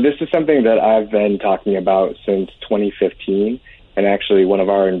 So this is something that I've been talking about since 2015, and actually one of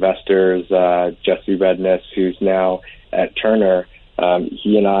our investors, Jesse Redness, who's now at Turner,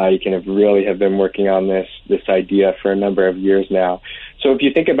 he and I kind of really have been working on this idea for a number of years now. So if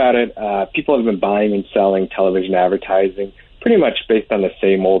you think about it, people have been buying and selling television advertising pretty much based on the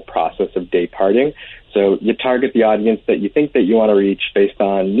same old process of day parting. So you target the audience that you think that you want to reach based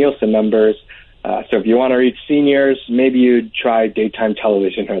on Nielsen numbers. So if you want to reach seniors, maybe you try daytime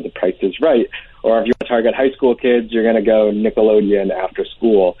television or The Price is Right. Or if you want to target high school kids, you're going to go Nickelodeon after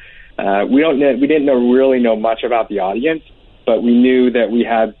school. We didn't really know much about the audience, but we knew that we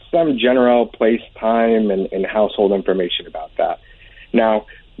had some general place, time, and household information about that. Now,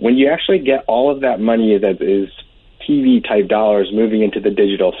 when you actually get all of that money that is TV-type dollars moving into the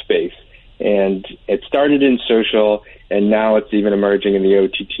digital space, and it started in social, and now it's even emerging in the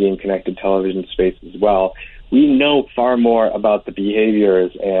OTT and connected television space as well, we know far more about the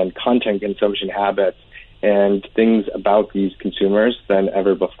behaviors and content consumption habits and things about these consumers than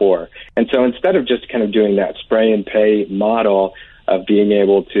ever before. And so instead of just kind of doing that spray and pay model of being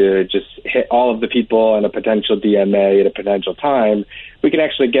able to just hit all of the people in a potential DMA at a potential time, we can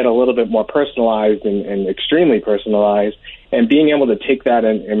actually get a little bit more personalized and extremely personalized, and being able to take that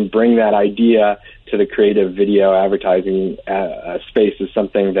and bring that idea to the creative video advertising space is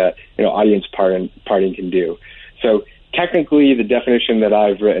something that audience parting can do. So technically, the definition that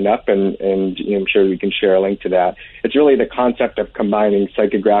I've written up, and I'm sure we can share a link to that, it's really the concept of combining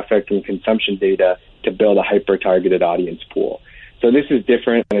psychographic and consumption data to build a hyper-targeted audience pool. So this is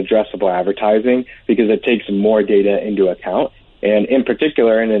different than addressable advertising because it takes more data into account. And in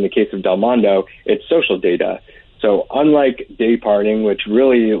particular, and in the case of Del Mondo, it's social data. So unlike day parting, which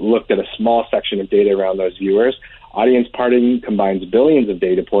really looked at a small section of data around those viewers, audience parting combines billions of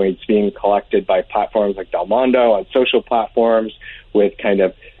data points being collected by platforms like Del Mondo on social platforms with kind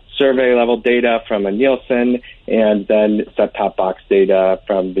of survey-level data from a Nielsen, and then set-top box data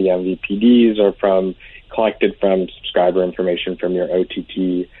from the MVPDs or collected from subscriber information from your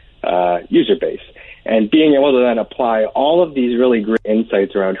OTT user base. And being able to then apply all of these really great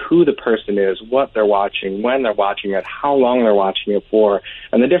insights around who the person is, what they're watching, when they're watching it, how long they're watching it for,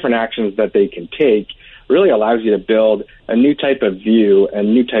 and the different actions that they can take really allows you to build a new type of view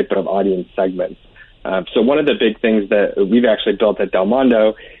and new type of audience segments. So one of the big things that we've actually built at Del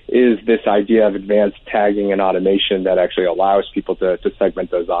Mondo is this idea of advanced tagging and automation that actually allows people to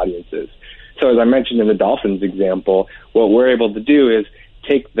segment those audiences. So as I mentioned in the Dolphins example, what we're able to do is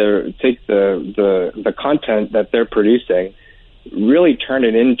take the content that they're producing, really turn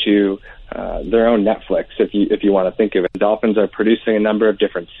it into their own Netflix, if you want to think of it. Dolphins are producing a number of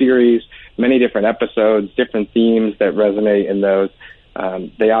different series, many different episodes, different themes that resonate in those.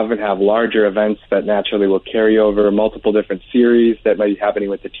 They often have larger events that naturally will carry over multiple different series that might be happening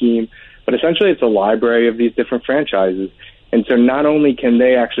with the team. But essentially, it's a library of these different franchises. And so not only can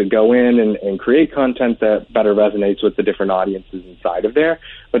they actually go in and create content that better resonates with the different audiences inside of there,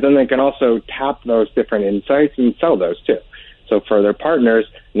 but then they can also tap those different insights and sell those too. So for their partners,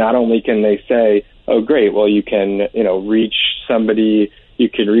 not only can they say, oh, great, well, you can, reach somebody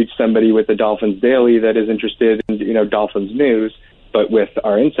with the Dolphins Daily that is interested in, Dolphins news, But with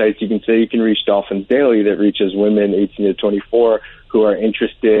our insights, you can say you can reach Dolphins Daily that reaches women 18 to 24 who are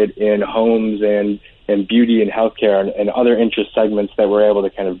interested in homes and beauty and healthcare and other interest segments that we're able to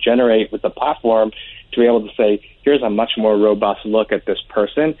kind of generate with the platform to be able to say, here's a much more robust look at this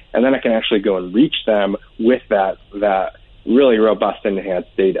person. And then I can actually go and reach them with that really robust and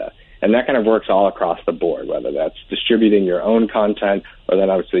enhanced data. And that kind of works all across the board, whether that's distributing your own content or then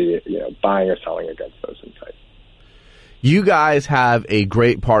obviously, buying or selling against those insights. You guys have a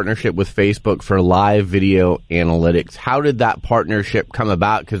great partnership with Facebook for live video analytics. How did that partnership come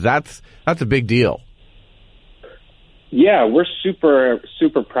about? Because that's a big deal. Yeah, we're super,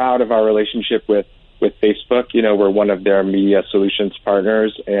 super proud of our relationship with Facebook. We're one of their media solutions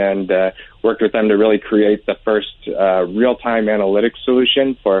partners and worked with them to really create the first real-time analytics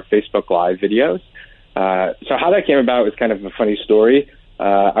solution for Facebook Live videos. So how that came about was kind of a funny story.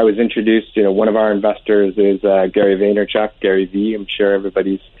 I was introduced, one of our investors is Gary Vaynerchuk, Gary V. I'm sure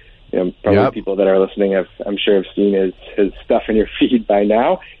everybody's, probably people that are listening I'm sure have seen his stuff in your feed by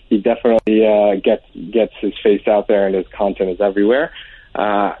now. He definitely gets his face out there and his content is everywhere.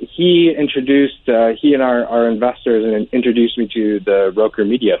 He and our investors and introduced me to the Roker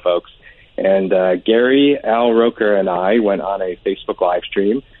Media folks. And Gary, Al Roker, and I went on a Facebook live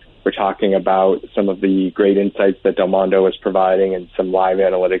stream. We're talking about some of the great insights that Del Mondo is providing and some live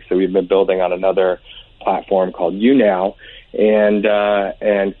analytics that we've been building on another platform called YouNow. And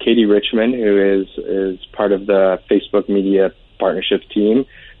Katie Richmond, who is part of the Facebook Media Partnerships team,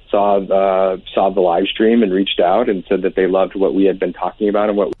 saw the live stream and reached out and said that they loved what we had been talking about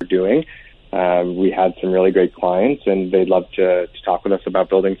and what we're doing. We had some really great clients, and they'd love to talk with us about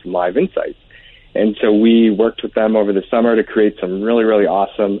building some live insights. And so we worked with them over the summer to create some really, really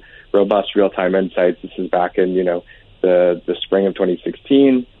awesome, robust real-time insights. This is back in, the spring of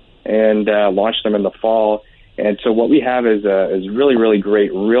 2016, and launched them in the fall. And so what we have is really, really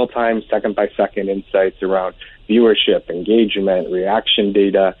great real-time, second-by-second insights around viewership, engagement, reaction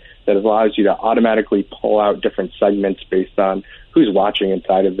data that allows you to automatically pull out different segments based on who's watching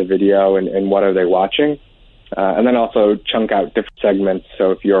inside of the video and what are they watching. And then also chunk out different segments.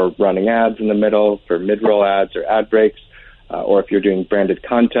 So if you're running ads in the middle for mid-roll ads or ad breaks, or if you're doing branded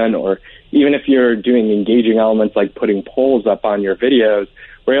content, or even if you're doing engaging elements like putting polls up on your videos,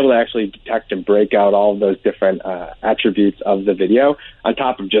 we're able to actually detect and break out all of those different attributes of the video on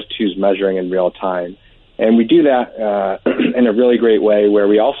top of just who's measuring in real time. And we do that in a really great way where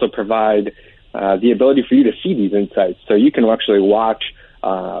we also provide the ability for you to see these insights. So you can actually watch,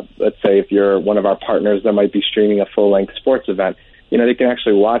 let's say if you're one of our partners that might be streaming a full-length sports event, they can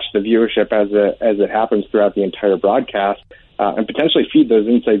actually watch the viewership as it happens throughout the entire broadcast and potentially feed those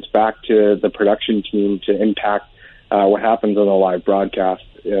insights back to the production team to impact what happens on the live broadcast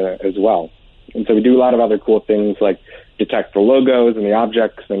as well. And so we do a lot of other cool things like detect the logos and the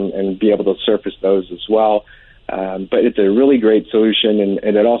objects and be able to surface those as well. But it's a really great solution,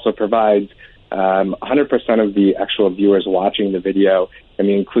 and it also provides 100% of the actual viewers watching the video, and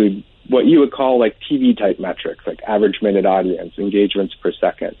we include what you would call like TV-type metrics, like average minute audience, engagements per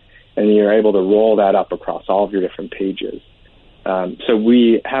second, and you're able to roll that up across all of your different pages. So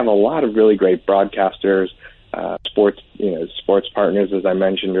we have a lot of really great broadcasters, sports partners, as I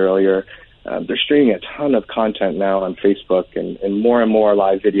mentioned earlier. They're streaming a ton of content now on Facebook and more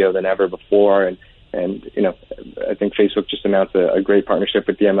live video than ever before. And I think Facebook just announced a great partnership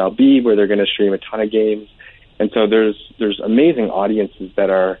with the MLB where they're going to stream a ton of games. And so there's amazing audiences that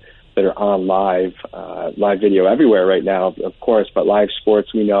are on live video everywhere right now, of course, but live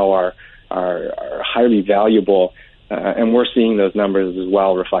sports we know are highly valuable. And we're seeing those numbers as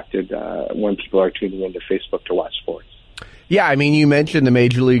well reflected when people are tuning into Facebook to watch sports. Yeah, I mean, you mentioned the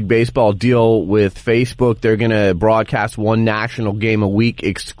Major League Baseball deal with Facebook. They're going to broadcast one national game a week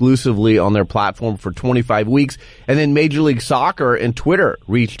exclusively on their platform for 25 weeks. And then Major League Soccer and Twitter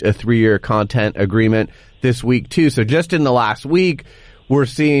reached a 3-year content agreement this week, too. So just in the last week, we're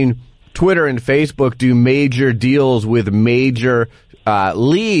seeing Twitter and Facebook do major deals with major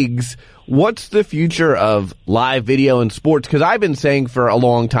leagues. What's the future of live video in sports? Because I've been saying for a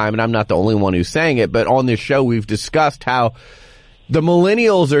long time, and I'm not the only one who's saying it, but on this show we've discussed how the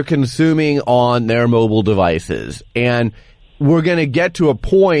millennials are consuming on their mobile devices. And we're going to get to a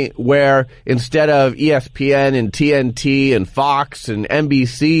point where instead of ESPN and TNT and Fox and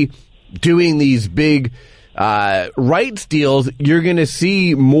NBC doing these big rights deals, you're going to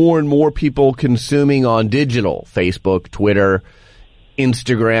see more and more people consuming on digital, Facebook, Twitter,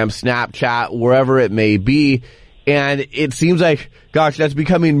 Instagram, Snapchat, wherever it may be. And it seems like, gosh, that's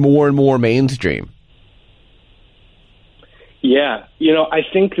becoming more and more mainstream. Yeah. I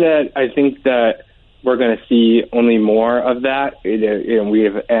think that we're going to see only more of that. We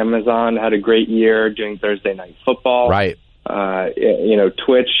have Amazon had a great year doing Thursday Night Football. Right.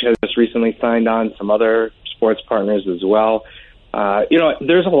 Twitch has just recently signed on, some other sports partners as well.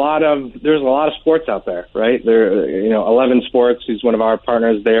 There's a lot of sports out there, right? 11 Sports, who's one of our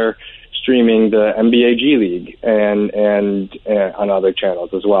partners, they're streaming the NBA G League and on other channels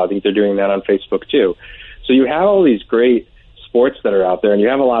as well. I think they're doing that on Facebook too. So you have all these great sports that are out there, and you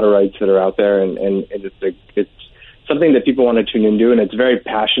have a lot of rights that are out there, and it's something that people want to tune into, and it's very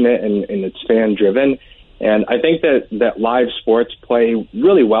passionate and it's fan driven. And I think that live sports play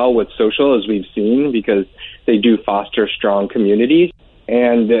really well with social, as we've seen, because they do foster strong communities.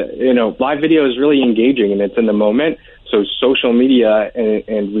 And, live video is really engaging, and it's in the moment. So social media,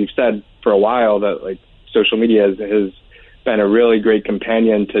 and we've said for a while that social media has been a really great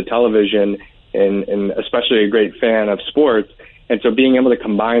companion to television, and especially a great fan of sports. And so being able to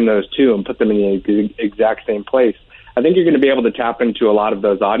combine those two and put them in the exact same place, I think you're going to be able to tap into a lot of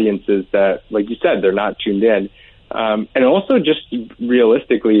those audiences that, like you said, they're not tuned in. And also just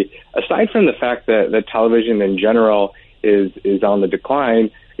realistically, aside from the fact that television in general is on the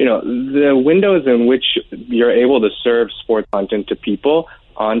decline, the windows in which you're able to serve sports content to people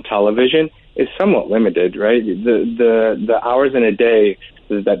on television is somewhat limited, right? The hours in a day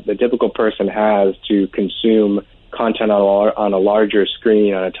that the typical person has to consume content on a larger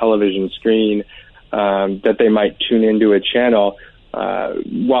screen, on a television screen, that they might tune into a channel,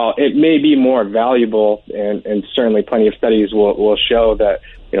 while it may be more valuable, and certainly plenty of studies will show that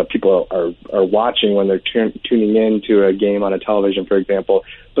people are watching when they're tuning into a game on a television, for example.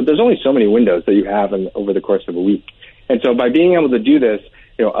 But there's only so many windows that you have over the course of a week, and so by being able to do this,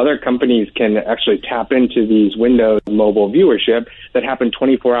 other companies can actually tap into these windows of mobile viewership that happen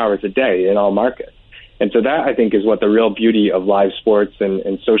 24 hours a day in all markets. And so that, I think, is what the real beauty of live sports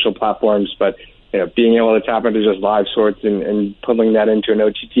and social platforms, but being able to tap into just live sports and pulling that into an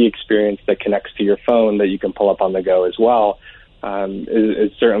OTT experience that connects to your phone that you can pull up on the go as well,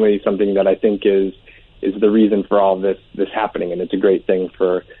 is certainly something that I think is the reason for all this happening. And it's a great thing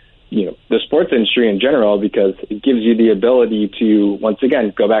for the sports industry in general, because it gives you the ability to, once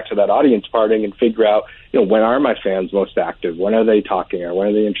again, go back to that audience parting and figure out, when are my fans most active? When are they talking, or when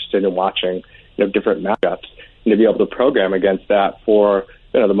are they interested in watching, different matchups, and to be able to program against that for,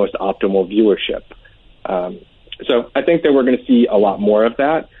 the most optimal viewership. So I think that we're going to see a lot more of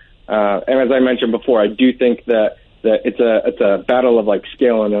that. And as I mentioned before, I do think that it's a battle of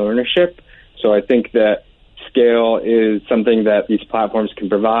scale and ownership. So I think that scale is something that these platforms can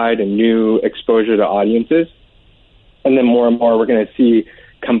provide, and new exposure to audiences. And then more and more, we're going to see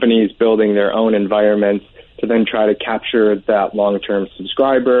companies building their own environments to then try to capture that long-term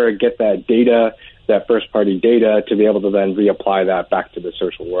subscriber, get that data, that first-party data, to be able to then reapply that back to the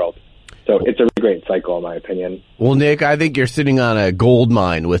social world. So it's a really great cycle, in my opinion. Well, Nick, I think you're sitting on a gold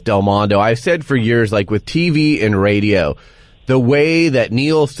mine with Del Mondo. I've said for years, with TV and radio, the way that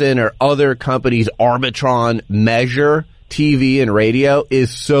Nielsen or other companies, Arbitron, measure TV and radio is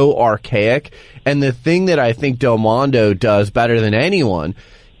so archaic. And the thing that I think Del Mondo does better than anyone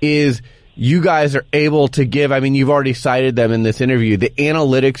is you guys are able to give, you've already cited them in this interview, the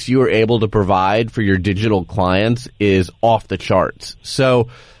analytics you are able to provide for your digital clients is off the charts. So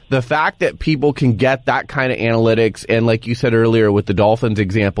the fact that people can get that kind of analytics, and like you said earlier with the Dolphins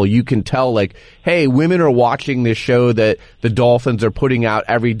example, you can tell hey, women are watching this show that the Dolphins are putting out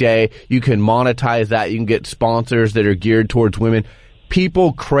every day. You can monetize that. You can get sponsors that are geared towards women.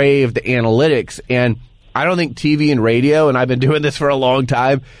 People crave the analytics, and I don't think TV and radio, and I've been doing this for a long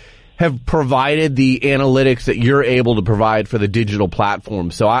time, have provided the analytics that you're able to provide for the digital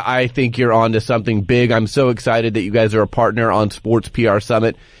platform. So I think you're onto something big. I'm so excited that you guys are a partner on Sports PR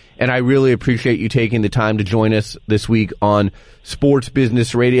Summit. And I really appreciate you taking the time to join us this week on Sports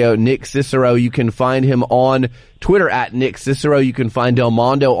Business Radio. Nick Cicero, you can find him on Twitter at Nick Cicero. You can find Del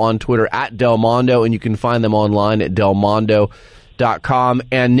Mondo on Twitter at Del Mondo, and you can find them online at delmondo.com.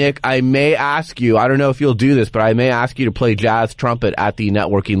 And Nick, I may ask you, I don't know if you'll do this, but I may ask you to play jazz trumpet at the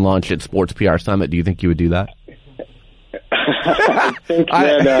networking lunch at Sports PR Summit. Do you think you would do that? I think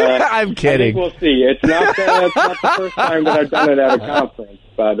that, I'm kidding. I think we'll see. It's not the first time that I've done it at a conference,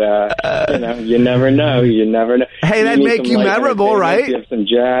 but you never know. You never know. Hey, that'd make you memorable, right? You have some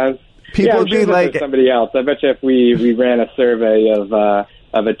jazz. People would be like somebody else. I bet you if we ran a survey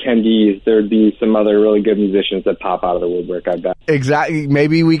of attendees, there'd be some other really good musicians that pop out of the woodwork, I bet. Exactly.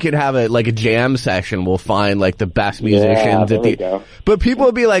 Maybe we could have a jam session. We'll find the best musicians. Yeah, there we go. But people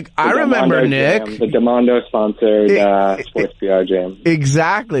would be like, I remember Nick. Jam, the Del Mondo sponsored Sports PR Jam.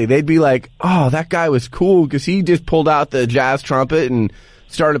 Exactly. They'd be like, oh, that guy was cool because he just pulled out the jazz trumpet and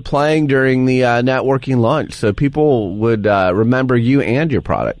started playing during the networking lunch, so people would remember you and your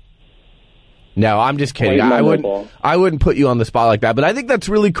product. No, I'm just kidding. I wouldn't put you on the spot like that, but I think that's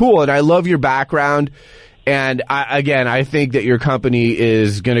really cool, and I love your background. And I think that your company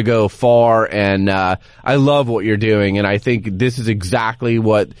is going to go far, and I love what you're doing, and I think this is exactly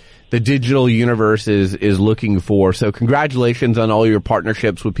what the digital universe is looking for. So congratulations on all your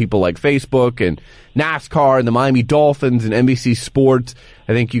partnerships with people like Facebook and NASCAR and the Miami Dolphins and NBC Sports.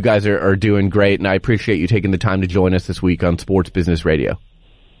 I think you guys are doing great, and I appreciate you taking the time to join us this week on Sports Business Radio.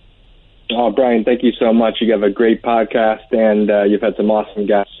 Oh, Brian, thank you so much. You have a great podcast, and you've had some awesome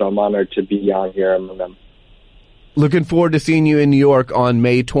guests, so I'm honored to be on here among them. Looking forward to seeing you in New York on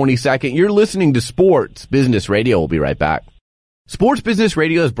May 22nd. You're listening to Sports Business Radio. We'll be right back. Sports Business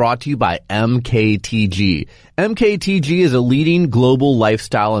Radio is brought to you by MKTG. MKTG is a leading global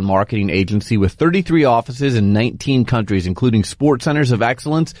lifestyle and marketing agency with 33 offices in 19 countries, including sports centers of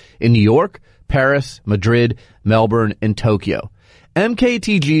excellence in New York, Paris, Madrid, Melbourne, and Tokyo.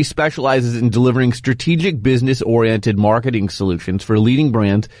 MKTG specializes in delivering strategic business-oriented marketing solutions for leading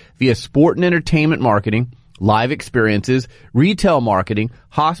brands via sport and entertainment marketing, live experiences, retail marketing,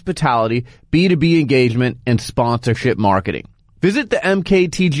 hospitality, B2B engagement, and sponsorship marketing. Visit the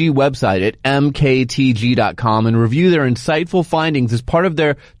MKTG website at mktg.com and review their insightful findings as part of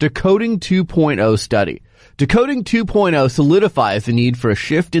their Decoding 2.0 study. Decoding 2.0 solidifies the need for a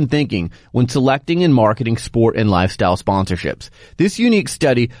shift in thinking when selecting and marketing sport and lifestyle sponsorships. This unique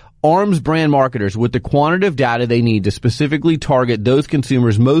study arms brand marketers with the quantitative data they need to specifically target those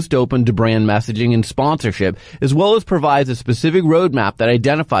consumers most open to brand messaging and sponsorship, as well as provides a specific roadmap that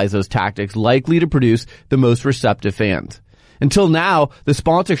identifies those tactics likely to produce the most receptive fans. Until now, the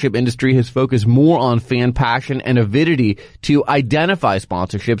sponsorship industry has focused more on fan passion and avidity to identify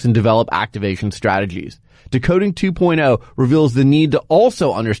sponsorships and develop activation strategies. Decoding 2.0 reveals the need to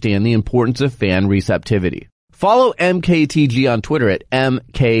also understand the importance of fan receptivity. Follow MKTG on Twitter at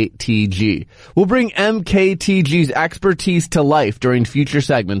MKTG. We'll bring MKTG's expertise to life during future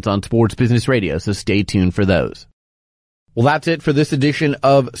segments on Sports Business Radio, so stay tuned for those. Well, that's it for this edition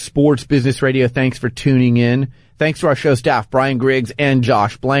of Sports Business Radio. Thanks for tuning in. Thanks to our show staff, Brian Griggs and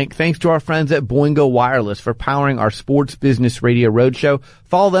Josh Blank. Thanks to our friends at Boingo Wireless for powering our Sports Business Radio Roadshow.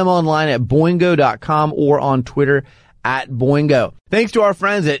 Follow them online at boingo.com or on Twitter at Boingo. Thanks to our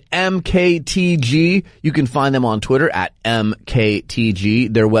friends at MKTG. You can find them on Twitter at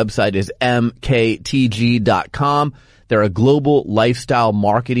MKTG. Their website is mktg.com. They're a global lifestyle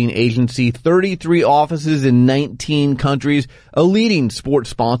marketing agency, 33 offices in 19 countries, a leading sports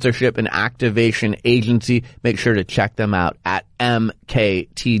sponsorship and activation agency. Make sure to check them out at mktg.com.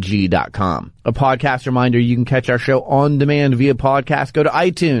 A podcast reminder, you can catch our show on demand via podcast. Go to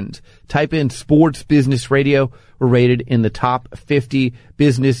iTunes, type in Sports Business Radio. We're rated in the top 50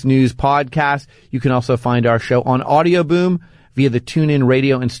 business news podcasts. You can also find our show on Audio Boom, via the TuneIn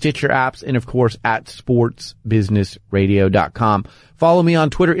Radio and Stitcher apps, and of course at sportsbusinessradio.com. Follow me on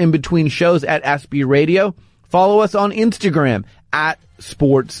Twitter in between shows at SB Radio. Follow us on Instagram at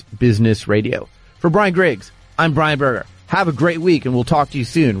Sports Business Radio. For Brian Griggs, I'm Brian Berger. Have a great week, and we'll talk to you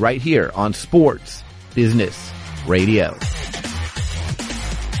soon right here on Sports Business Radio.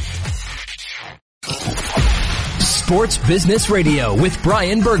 Sports Business Radio with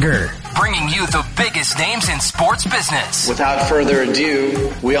Brian Berger, bringing you the biggest names in sports business. Without further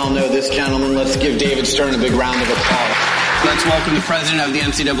ado, we all know this gentleman. Let's give David Stern a big round of applause. Let's welcome the president of the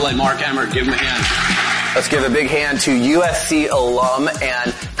NCAA, Mark Emmert. Give him a hand. Let's give a big hand to USC alum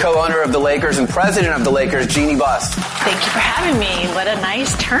and co-owner of the Lakers and president of the Lakers, Jeannie Buss. Thank you for having me. What a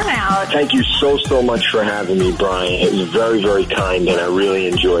nice turnout. Thank you so much for having me, Brian. It was very, very kind, and I really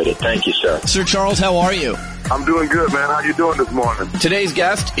enjoyed it. Thank you, sir. Sir Charles, how are you? I'm doing good, man. How you doing this morning? Today's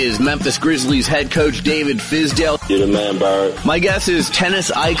guest is Memphis Grizzlies head coach David Fizdale. You're the man, Barrett. My guest is tennis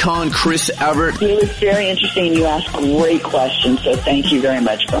icon Chris Evert. It was very interesting. You asked great questions, so thank you very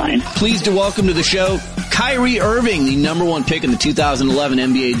much, Brian. Pleased to welcome to the show Kyrie Irving, the number one pick in the 2011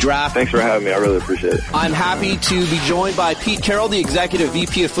 NBA draft. Thanks for having me. I really appreciate it. I'm happy to be joined by Pete Carroll, the executive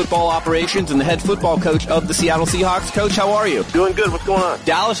VP of football operations and the head football coach of the Seattle Seahawks. Coach, how are you? Doing good. What's going on?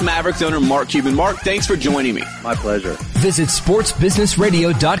 Dallas Mavericks owner Mark Cuban. Mark, thanks for joining me. My pleasure. Visit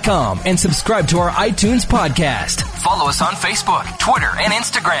sportsbusinessradio.com and subscribe to our iTunes podcast. Follow us on Facebook, Twitter, and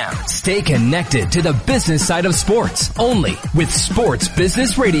Instagram. Stay connected to the business side of sports, only with Sports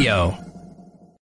Business Radio.